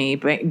it's just me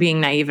being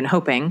naive and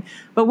hoping,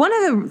 but one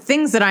of the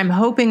things that I'm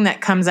hoping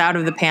that comes out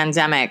of the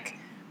pandemic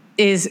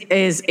is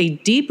a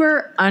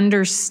deeper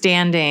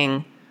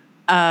understanding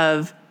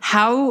of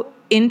how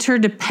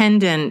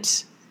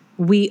interdependent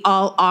we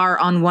all are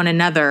on one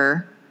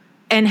another,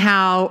 and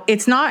how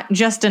it's not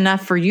just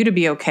enough for you to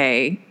be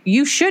okay.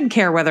 You should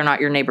care whether or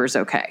not your neighbor's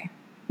okay.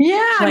 Yeah,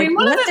 like, I mean,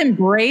 let's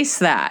embrace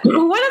that. One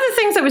of the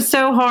things that was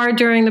so hard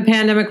during the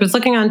pandemic was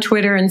looking on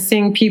Twitter and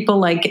seeing people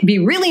like be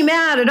really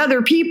mad at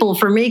other people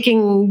for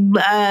making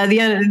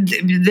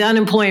the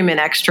unemployment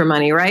extra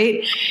money,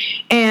 right?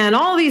 And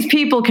all these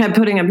people kept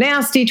putting up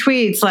nasty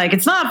tweets like,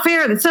 it's not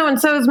fair that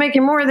so-and-so is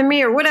making more than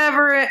me or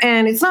whatever,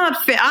 and it's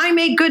not fair. I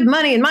make good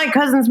money and my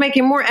cousin's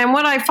making more. And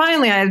what I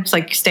was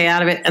like, stay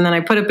out of it. And then I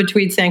put up a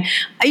tweet saying,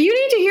 you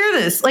need to hear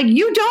this. Like,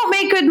 you don't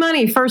make good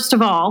money, first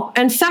of all.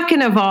 And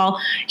second of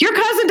all, your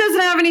cousin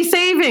doesn't have any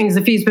savings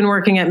if he's been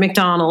working at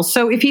McDonald's.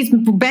 So if he's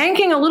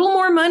banking a little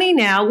more money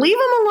now, leave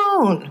him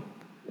alone.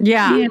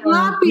 Yeah.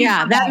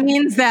 That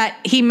means that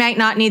he might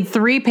not need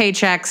 3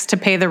 paychecks to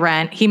pay the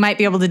rent. He might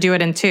be able to do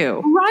it in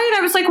 2. Right.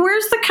 I was like,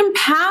 where's the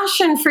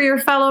compassion for your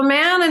fellow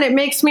man? And it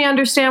makes me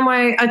understand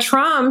why a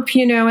Trump,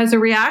 you know, as a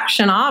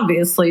reaction,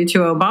 obviously, to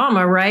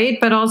Obama, right?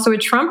 But also a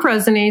Trump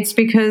resonates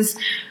because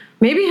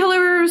maybe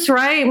Hillary's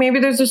right. Maybe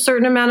there's a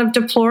certain amount of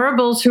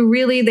deplorables who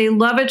really, they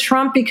love a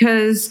Trump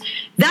because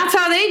that's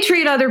how they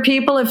treat other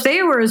people if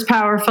they were as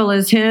powerful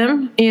as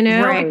him, you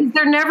know? Right.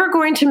 They're never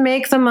going to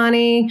make the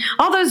money.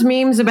 All those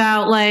memes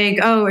about like,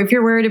 oh, if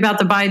you're worried about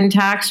the Biden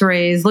tax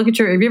raise, if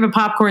you have a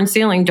popcorn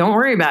ceiling, don't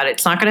worry about it.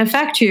 It's not going to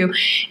affect you.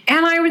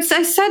 And I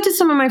said to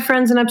some of my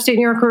friends in upstate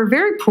New York who are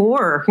very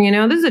poor, you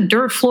know, this is a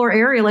dirt floor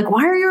area. Like,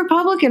 why are you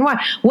Republican?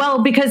 Why?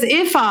 Well, because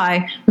if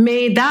I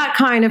made that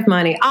kind of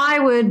money, I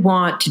would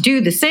want to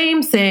do the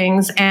same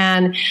things.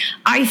 And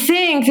I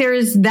think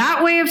there's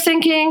that way of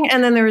thinking.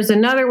 And then there is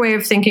another way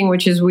of thinking,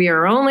 which is we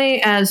are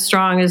only as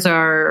strong as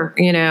our,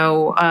 you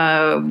know,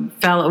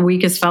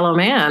 weakest fellow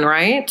man.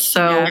 Right.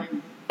 So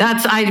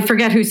I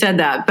forget who said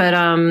that, but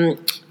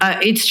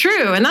it's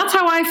true. And that's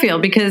how I feel,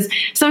 because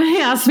somebody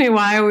asked me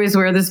why I always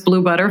wear this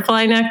blue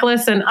butterfly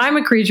necklace. And I'm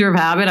a creature of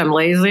habit. I'm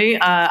lazy.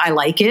 I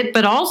like it.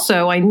 But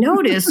also I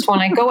noticed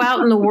when I go out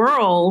in the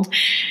world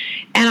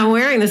and I'm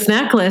wearing this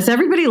necklace,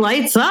 everybody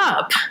lights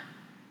up.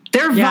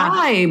 Their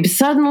vibe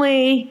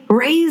suddenly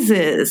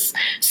raises.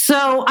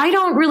 So I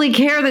don't really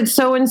care that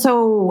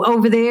so-and-so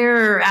over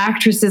there,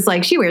 actress, is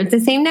like, she wears the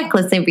same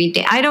necklace every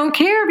day. I don't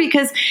care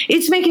because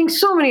it's making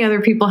so many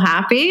other people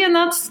happy. And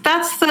that's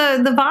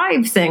the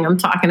vibe thing I'm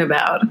talking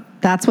about.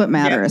 That's what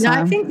matters.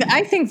 Yeah, no,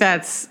 I think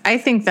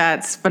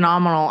that's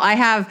phenomenal.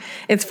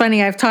 It's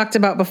funny, I've talked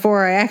about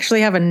before, I actually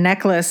have a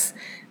necklace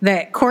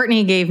that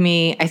Courtney gave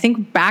me, I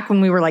think back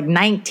when we were like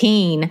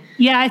 19.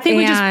 Yeah, I think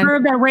we just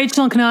proved that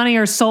Rachel and Kanani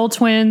are soul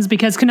twins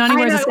because Kanani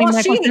wears the same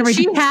necklace every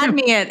day. She had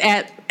me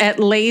at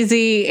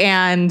lazy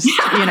and,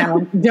 you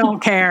know, don't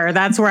care.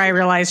 That's where I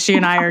realized she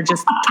and I are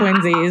just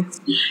twinsies.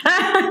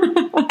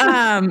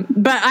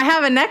 But I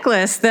have a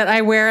necklace that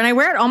I wear, and I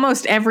wear it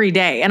almost every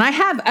day. And I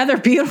have other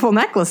beautiful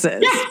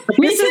necklaces. Yeah,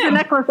 this is the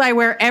necklace I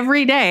wear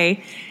every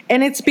day.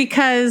 And it's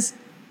because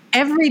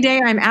every day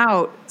I'm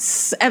out,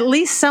 at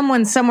least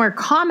someone somewhere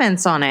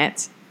comments on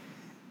it,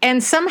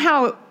 and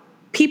somehow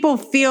people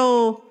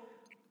feel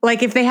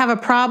like if they have a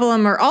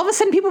problem, or all of a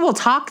sudden people will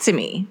talk to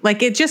me.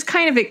 Like it just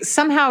kind of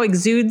somehow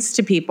exudes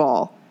to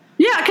people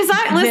Yeah, because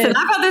I've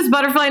had this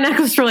butterfly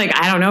necklace for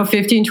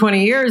 15,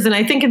 20 years. And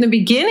I think in the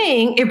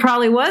beginning, it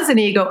probably was an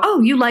ego. Oh,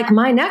 you like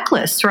my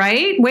necklace,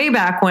 right? Way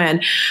back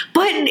when.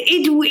 But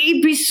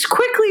it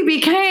quickly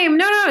became,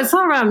 no, it's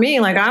not about me.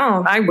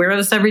 I wear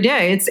this every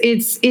day.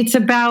 It's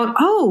about,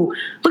 oh,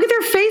 look at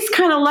their face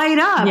kind of light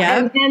up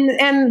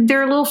and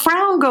their little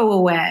frown go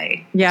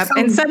away. Yep. So,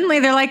 and suddenly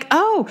they're like,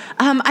 oh,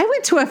 I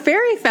went to a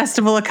fairy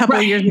festival a couple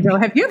of years ago.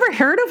 Have you ever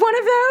heard of one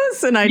of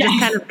those? And I just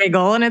kind of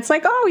giggle and it's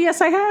like, oh, yes,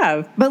 I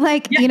have. But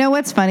you know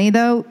what's funny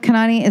though,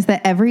 Kanani, is that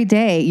every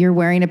day you're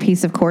wearing a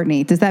piece of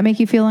Courtney. Does that make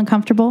you feel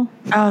uncomfortable?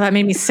 Oh, that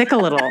made me sick a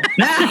little.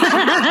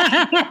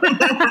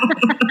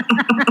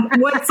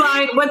 What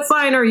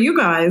sign are you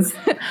guys?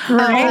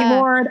 Right,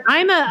 Lord.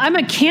 I'm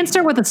a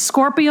Cancer with a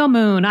Scorpio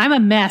moon. I'm a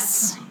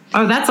mess.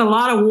 Oh, that's a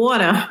lot of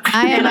water.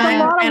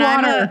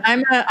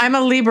 I'm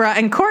a Libra,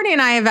 and Courtney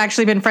and I have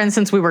actually been friends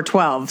since we were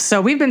 12.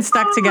 So we've been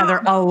stuck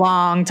together a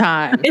long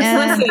time.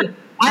 Listen,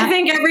 I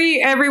think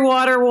every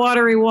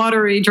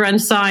watery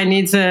drenched sign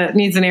needs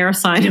an air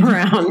sign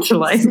around to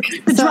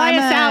dry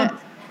us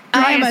out.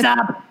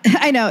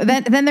 I know.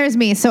 Then there's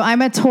me. So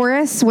I'm a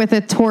Taurus with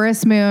a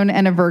Taurus moon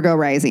and a Virgo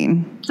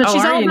rising. So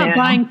she's all about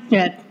buying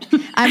shit.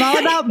 I'm all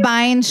about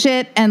buying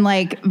shit and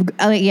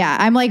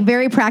I'm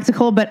very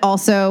practical, but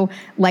also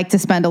like to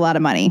spend a lot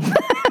of money.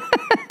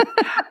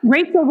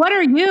 Rachel, what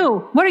are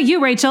you? What are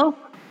you, Rachel?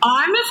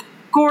 I'm a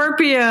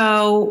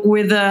Scorpio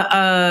with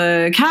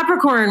a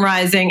Capricorn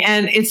rising.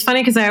 And it's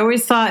funny because I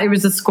always thought it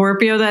was a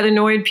Scorpio that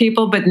annoyed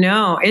people, but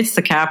no, it's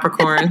the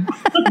Capricorn.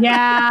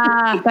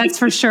 Yeah, that's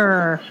for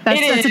sure.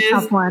 That's a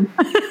tough one.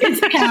 It's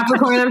the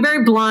Capricorn. I'm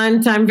very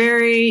blunt. I'm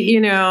very,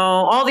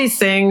 all these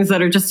things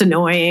that are just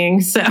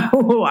annoying. So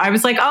I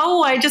was like,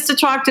 oh, I just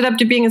chalked it up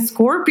to being a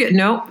Scorpio.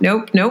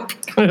 Nope.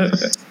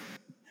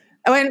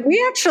 And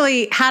we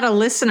actually had a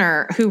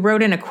listener who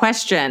wrote in a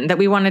question that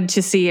we wanted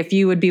to see if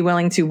you would be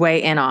willing to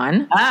weigh in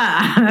on.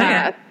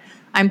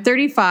 I'm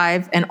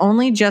 35 and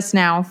only just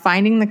now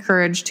finding the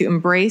courage to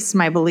embrace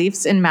my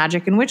beliefs in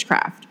magic and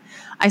witchcraft.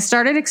 I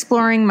started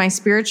exploring my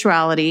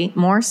spirituality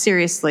more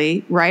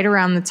seriously right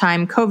around the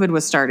time COVID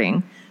was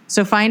starting,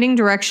 so finding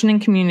direction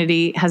and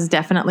community has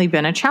definitely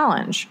been a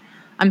challenge.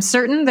 I'm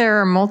certain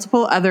there are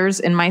multiple others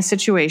in my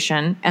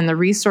situation, and the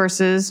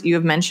resources you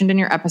have mentioned in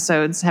your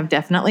episodes have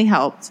definitely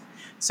helped.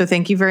 So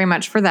thank you very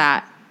much for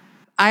that.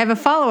 I have a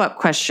follow-up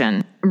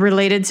question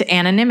related to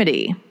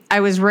anonymity. I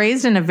was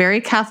raised in a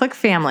very Catholic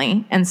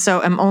family, and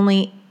so am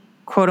only,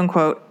 quote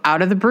unquote,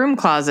 out of the broom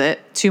closet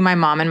to my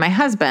mom and my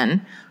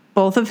husband,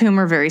 both of whom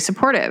are very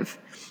supportive.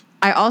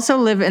 I also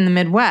live in the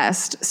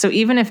Midwest, so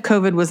even if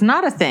COVID was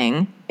not a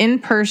thing,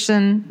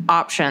 in-person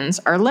options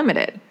are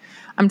limited.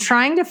 I'm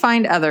trying to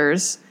find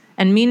others,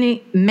 and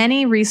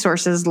many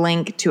resources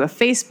link to a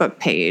Facebook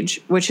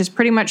page, which has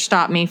pretty much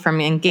stopped me from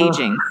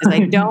engaging because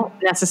I don't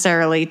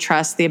necessarily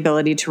trust the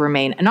ability to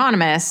remain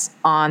anonymous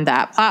on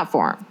that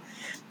platform.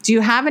 Do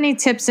you have any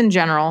tips in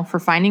general for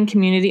finding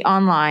community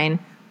online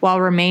while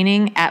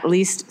remaining at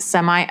least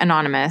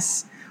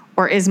semi-anonymous?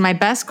 Or is my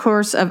best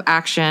course of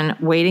action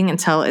waiting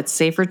until it's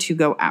safer to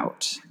go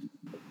out?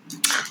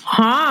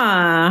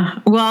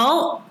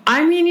 Well,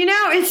 I mean,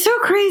 it's so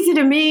crazy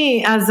to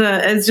me as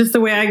just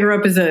the way I grew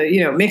up as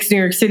a, mixed New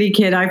York City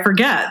kid. I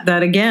forget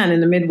that again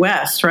in the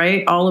Midwest,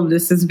 right? All of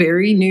this is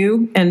very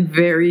new and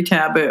very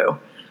taboo.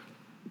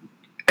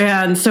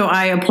 And so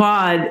I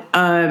applaud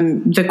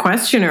the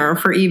questioner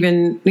for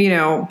even,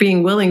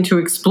 being willing to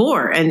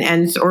explore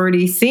and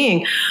already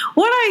seeing.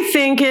 What I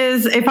think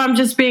is, if I'm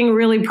just being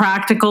really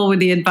practical with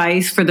the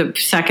advice for the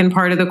second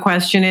part of the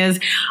question is,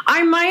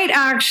 I might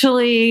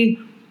actually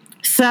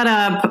set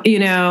up,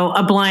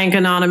 a blank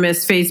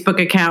anonymous Facebook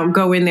account,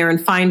 go in there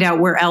and find out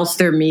where else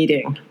they're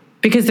meeting,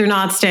 because they're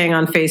not staying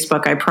on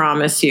Facebook, I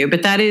promise you.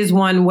 But that is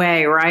one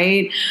way,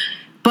 right?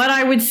 But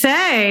I would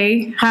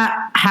say,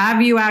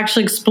 have you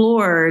actually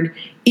explored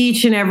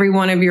each and every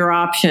one of your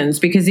options?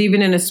 Because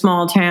even in a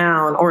small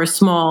town or a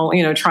small,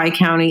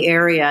 tri-county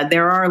area,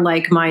 there are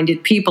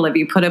like-minded people. Have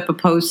you put up a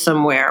post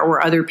somewhere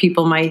where other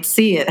people might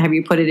see it? Have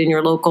you put it in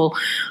your local,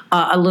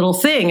 a little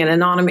thing, an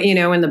anonymous,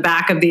 in the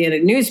back of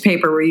the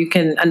newspaper where you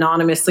can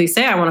anonymously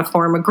say, I want to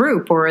form a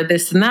group or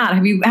this and that?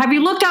 Have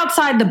you looked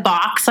outside the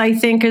box, I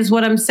think is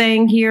what I'm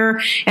saying here.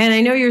 And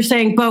I know you're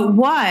saying, but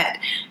what?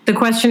 The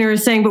questioner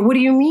is saying, but what do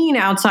you mean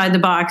outside the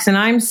box? And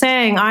I'm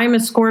saying I'm a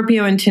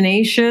Scorpio and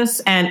tenacious,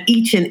 and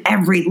each and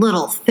every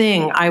little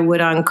thing I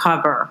would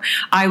uncover.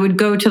 I would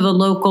go to the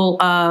local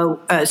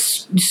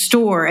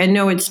store, and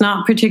no, it's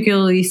not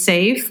particularly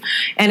safe.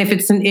 And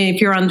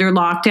if you're under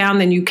lockdown,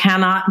 then you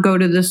cannot go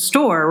to the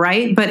store,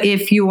 right? But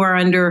if you are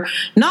under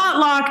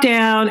not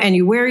lockdown and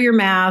you wear your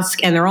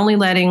mask, and they're only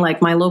letting,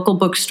 like my local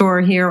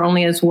bookstore here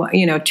only has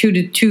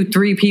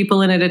 3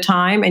 people in at a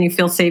time, and you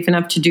feel safe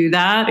enough to do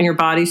that, and your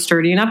body's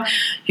sturdy enough,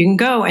 you can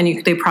go,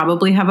 and they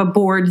probably have a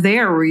board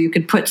there where you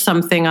could put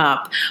something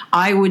up.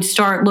 I would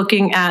start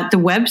looking at the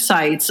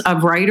websites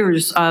of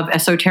writers of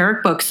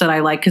esoteric books that I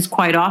like, because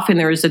quite often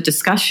there is a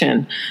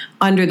discussion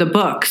under the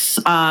books.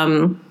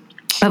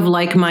 of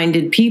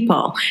like-minded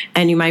people,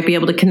 and you might be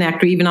able to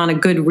connect even on a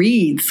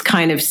Goodreads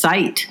kind of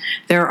site.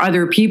 There are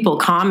other people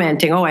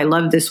commenting, oh, I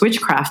love this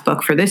witchcraft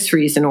book for this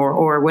reason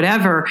or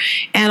whatever.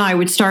 And I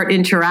would start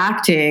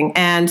interacting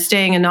and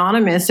staying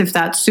anonymous if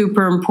that's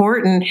super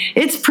important.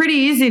 It's pretty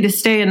easy to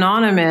stay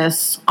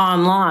anonymous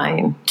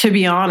online, to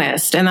be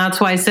honest. And that's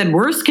why I said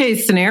worst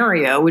case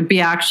scenario would be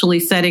actually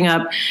setting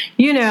up,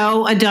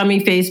 a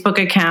dummy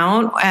Facebook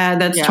account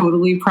that's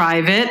totally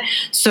private.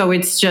 So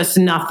it's just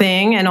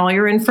nothing and all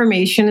your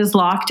information is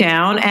locked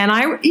down. And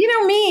I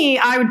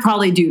would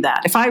probably do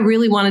that if I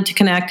really wanted to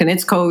connect and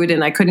it's COVID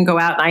and I couldn't go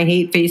out and I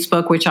hate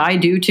Facebook, which I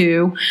do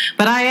too.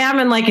 But I am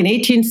in like an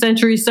 18th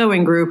century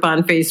sewing group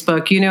on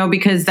Facebook,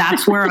 because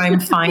that's where I'm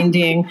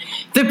finding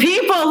the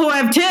people who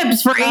have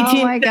tips for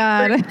 18th. Oh my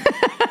God.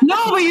 No,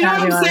 but you know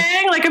what I'm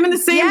saying? Like I'm in the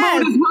same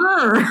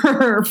boat as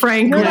her,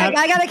 frankly. You're like,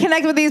 I got to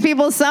connect with these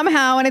people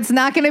somehow, and it's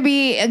not going to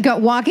be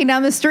walking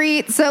down the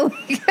street. So,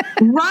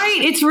 right.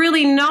 It's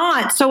really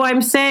not. So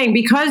I'm saying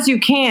because you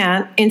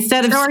can't,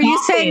 instead of. So are you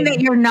saying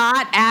that you're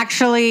not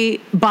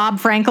actually Bob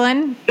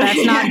Franklin?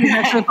 That's not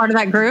actually part of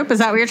that group? Is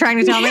that what you're trying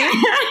to tell me?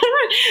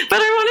 But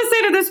I want to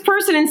say to this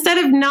person,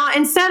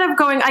 instead of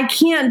going, I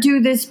can't do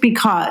this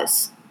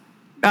because.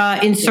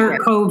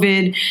 Insert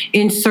COVID,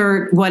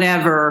 insert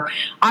whatever.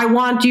 I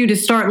want you to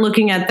start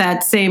looking at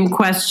that same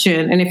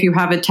question. And if you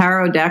have a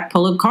tarot deck,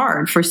 pull a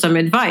card for some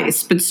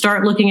advice, but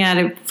start looking at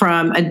it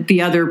from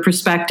the other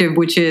perspective,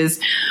 which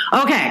is,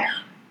 okay,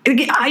 you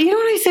know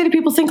what I say to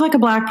people? Think like a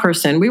Black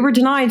person. We were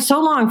denied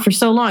for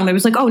so long. They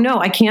was like, oh no,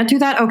 I can't do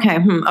that. Okay.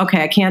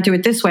 I can't do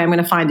it this way. I'm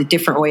going to find a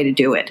different way to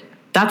do it.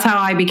 That's how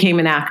I became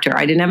an actor.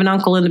 I didn't have an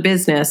uncle in the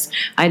business.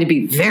 I had to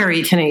be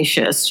very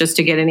tenacious just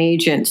to get an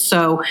agent.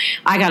 So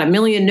I got a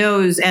million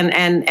no's and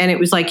it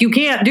was like, you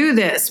can't do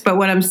this. But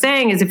what I'm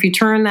saying is if you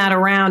turn that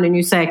around and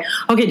you say,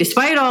 okay,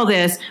 despite all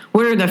this,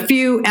 what are the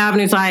few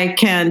avenues I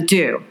can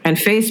do? And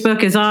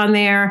Facebook is on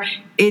there.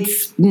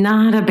 It's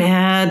not a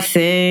bad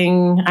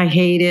thing. I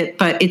hate it,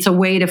 but it's a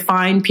way to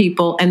find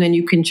people and then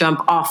you can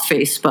jump off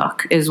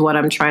Facebook is what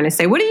I'm trying to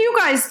say. What do you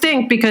guys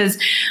think? Because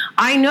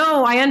I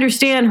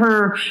understand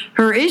her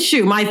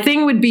issue. My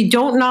thing would be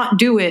don't not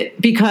do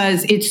it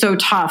because it's so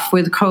tough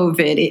with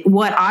COVID.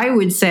 What I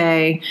would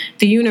say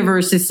the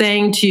universe is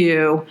saying to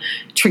you,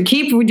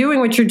 keep doing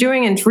what you're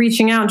doing and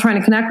reaching out and trying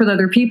to connect with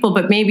other people,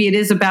 but maybe it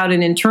is about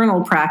an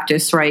internal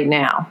practice right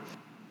now.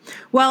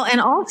 Well,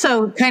 and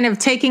also kind of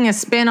taking a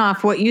spin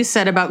off what you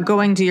said about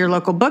going to your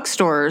local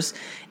bookstores,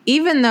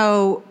 even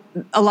though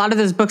a lot of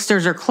those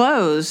bookstores are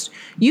closed,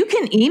 you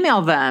can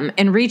email them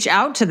and reach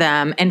out to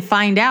them and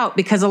find out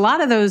because a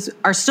lot of those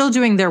are still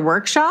doing their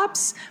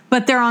workshops,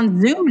 but they're on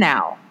Zoom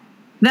now.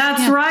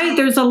 That's right.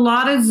 There's a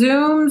lot of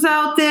Zooms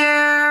out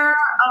there.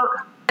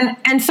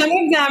 And some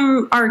of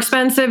them are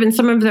expensive and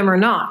some of them are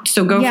not.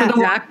 So go for the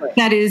one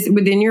that is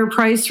within your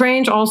price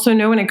range. Also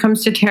know when it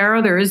comes to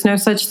tarot, there is no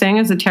such thing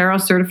as a tarot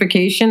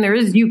certification.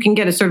 You can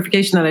get a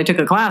certification that I took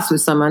a class with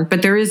someone,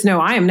 but there is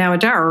no, I am now a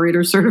tarot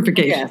reader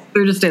certification. Yes.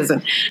 There just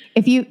isn't.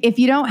 If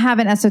you don't have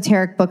an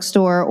esoteric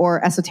bookstore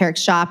or esoteric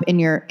shop in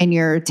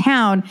your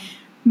town,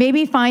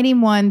 maybe finding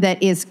one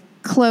that is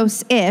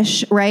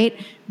close-ish, right?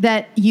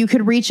 That you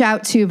could reach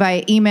out to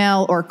via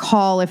email or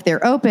call if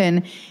they're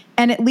open.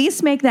 And at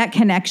least make that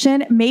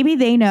connection. Maybe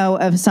they know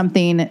of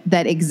something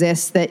that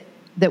exists that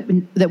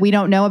we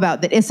don't know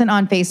about that isn't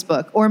on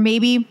Facebook, or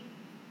maybe.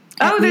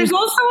 Oh, there's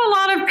also a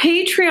lot of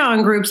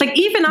Patreon groups. Like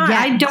even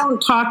I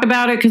don't talk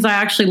about it because I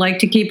actually like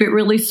to keep it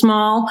really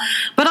small.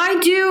 But I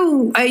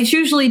do. It's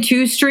usually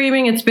 2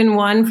 streaming. It's been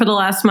 1 for the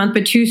last month,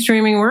 but 2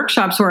 streaming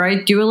workshops where I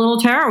do a little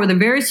tarot with a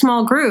very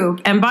small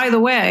group. And by the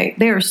way,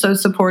 they are so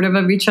supportive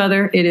of each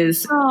other. It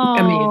is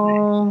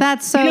amazing.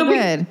 That's so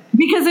good.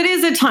 Because it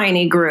is a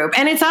tiny group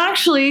and it's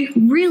actually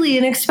really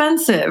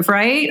inexpensive,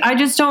 right? I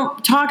just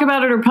don't talk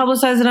about it or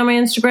publicize it on my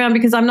Instagram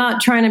because I'm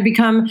not trying to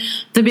become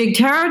the big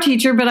tarot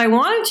teacher, but I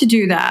wanted to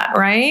do that,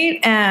 right?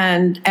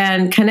 And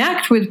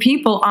connect with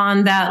people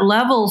on that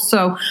level.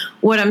 So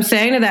what I'm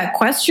saying to that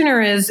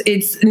questioner is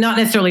it's not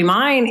necessarily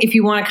mine. If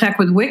you want to connect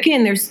with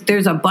Wiccan,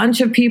 there's a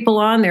bunch of people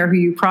on there who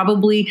you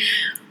probably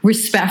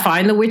respect,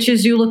 find the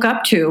witches you look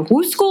up to.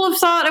 Whose school of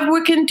thought of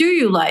Wiccan do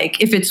you like?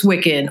 If it's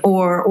Wiccan,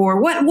 or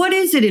what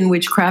is it in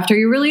witchcraft? Are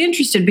you really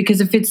interested? Because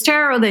if it's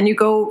tarot, then you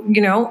go,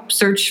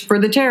 search for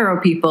the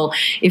tarot people.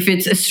 If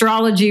it's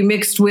astrology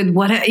mixed with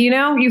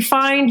you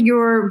find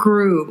your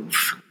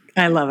groove.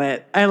 I love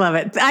it.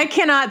 I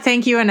cannot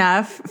thank you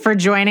enough for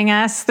joining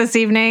us this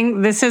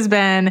evening. This has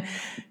been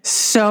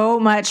so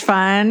much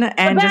fun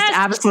and just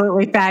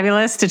absolutely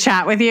fabulous to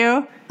chat with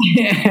you.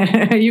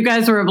 You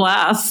guys were a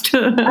blast.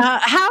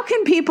 How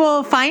can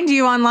people find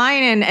you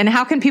online and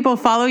how can people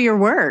follow your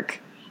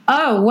work?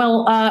 Oh,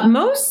 well,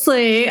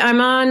 mostly I'm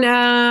on,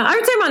 I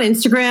would say I'm on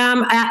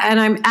Instagram and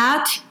I'm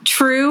at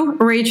True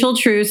Rachel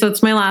True. So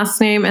it's my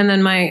last name and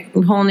then my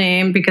whole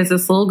name because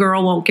this little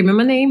girl won't give me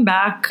my name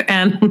back.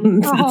 And I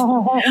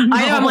know,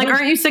 I'm like,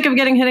 aren't you sick of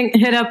getting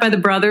hit up by the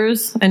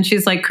brothers? And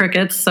she's like,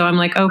 crickets. So I'm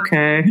like,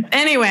 okay.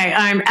 Anyway,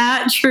 I'm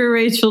at True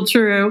Rachel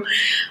True.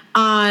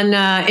 on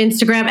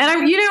Instagram. And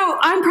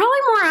I'm probably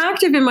more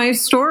active in my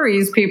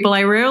stories, people.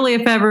 I rarely,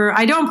 if ever,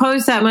 I don't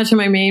post that much on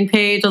my main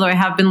page, although I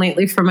have been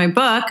lately for my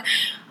book.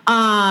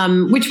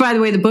 Which, by the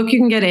way, the book you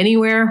can get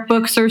anywhere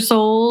books are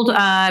sold.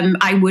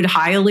 I would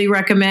highly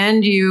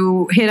recommend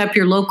you hit up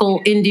your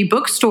local indie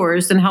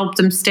bookstores and help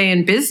them stay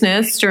in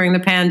business during the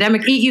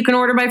pandemic. You can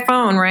order by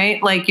phone,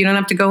 right? Like, you don't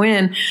have to go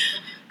in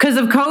because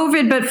of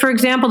COVID. But for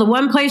example, the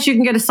one place you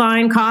can get a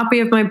signed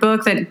copy of my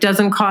book that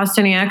doesn't cost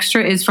any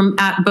extra is from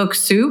at Book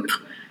Soup.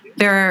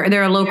 They're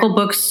a local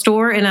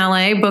bookstore in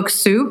LA, Book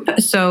Soup.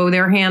 So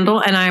their handle,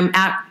 and I'm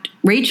at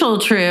Rachel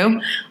True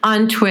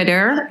on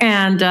Twitter.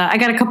 And I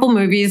got a couple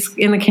movies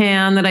in the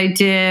can that I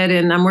did,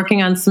 and I'm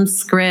working on some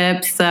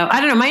scripts. So I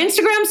don't know. My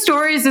Instagram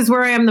stories is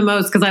where I am the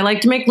most because I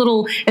like to make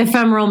little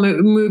ephemeral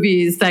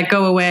movies that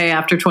go away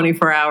after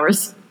 24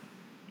 hours.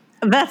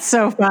 That's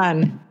so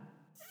fun.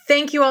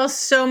 Thank you all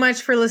so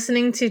much for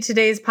listening to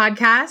today's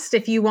podcast.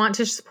 If you want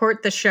to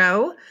support the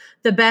show,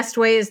 the best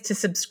way is to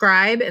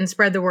subscribe and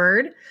spread the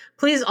word.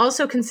 Please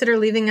also consider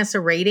leaving us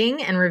a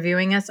rating and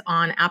reviewing us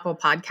on Apple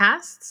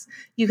Podcasts.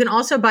 You can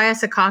also buy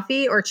us a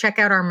coffee or check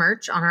out our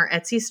merch on our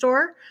Etsy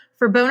store.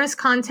 For bonus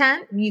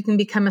content, you can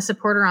become a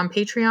supporter on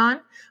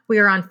Patreon. We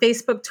are on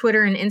Facebook,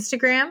 Twitter, and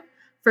Instagram.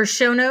 For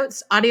show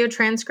notes, audio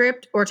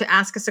transcript, or to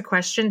ask us a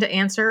question to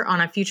answer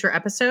on a future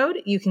episode,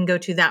 you can go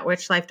to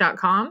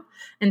thatwitchlife.com.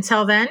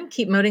 Until then,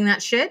 keep moding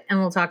that shit, and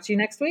we'll talk to you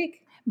next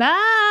week.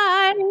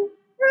 Bye.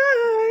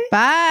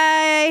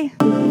 Bye.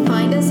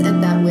 Find us at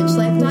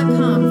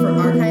thatwitchlife.com for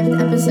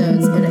archived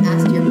episodes or to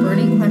ask your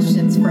burning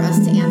questions for us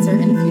to answer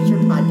in a future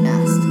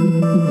podcast.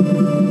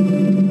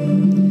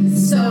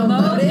 So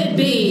mote it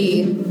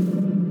be.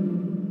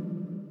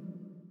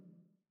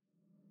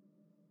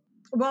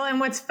 Well, and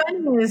what's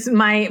funny is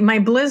my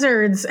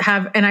blizzards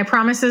have, and I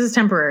promise this is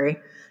temporary,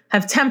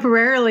 have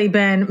temporarily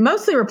been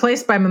mostly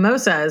replaced by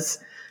mimosas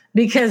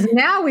because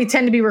now we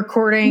tend to be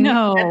recording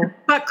at the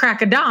butt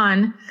crack of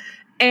dawn.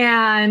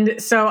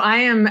 And so I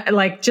am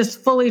like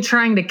just fully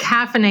trying to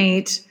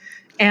caffeinate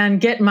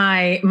and get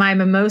my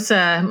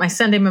mimosa, my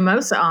Sunday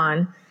mimosa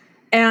on.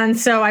 And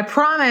so I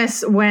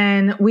promise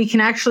when we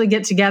can actually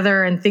get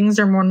together and things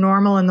are more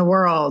normal in the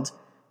world,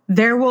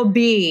 there will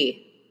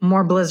be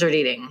more blizzard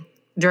eating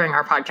during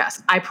our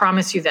podcast. I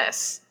promise you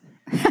this.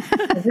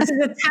 This is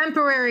a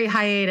temporary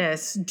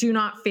hiatus. Do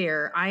not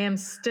fear. I am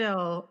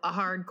still a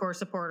hardcore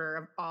supporter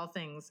of all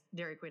things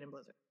Dairy Queen and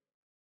Blizzard.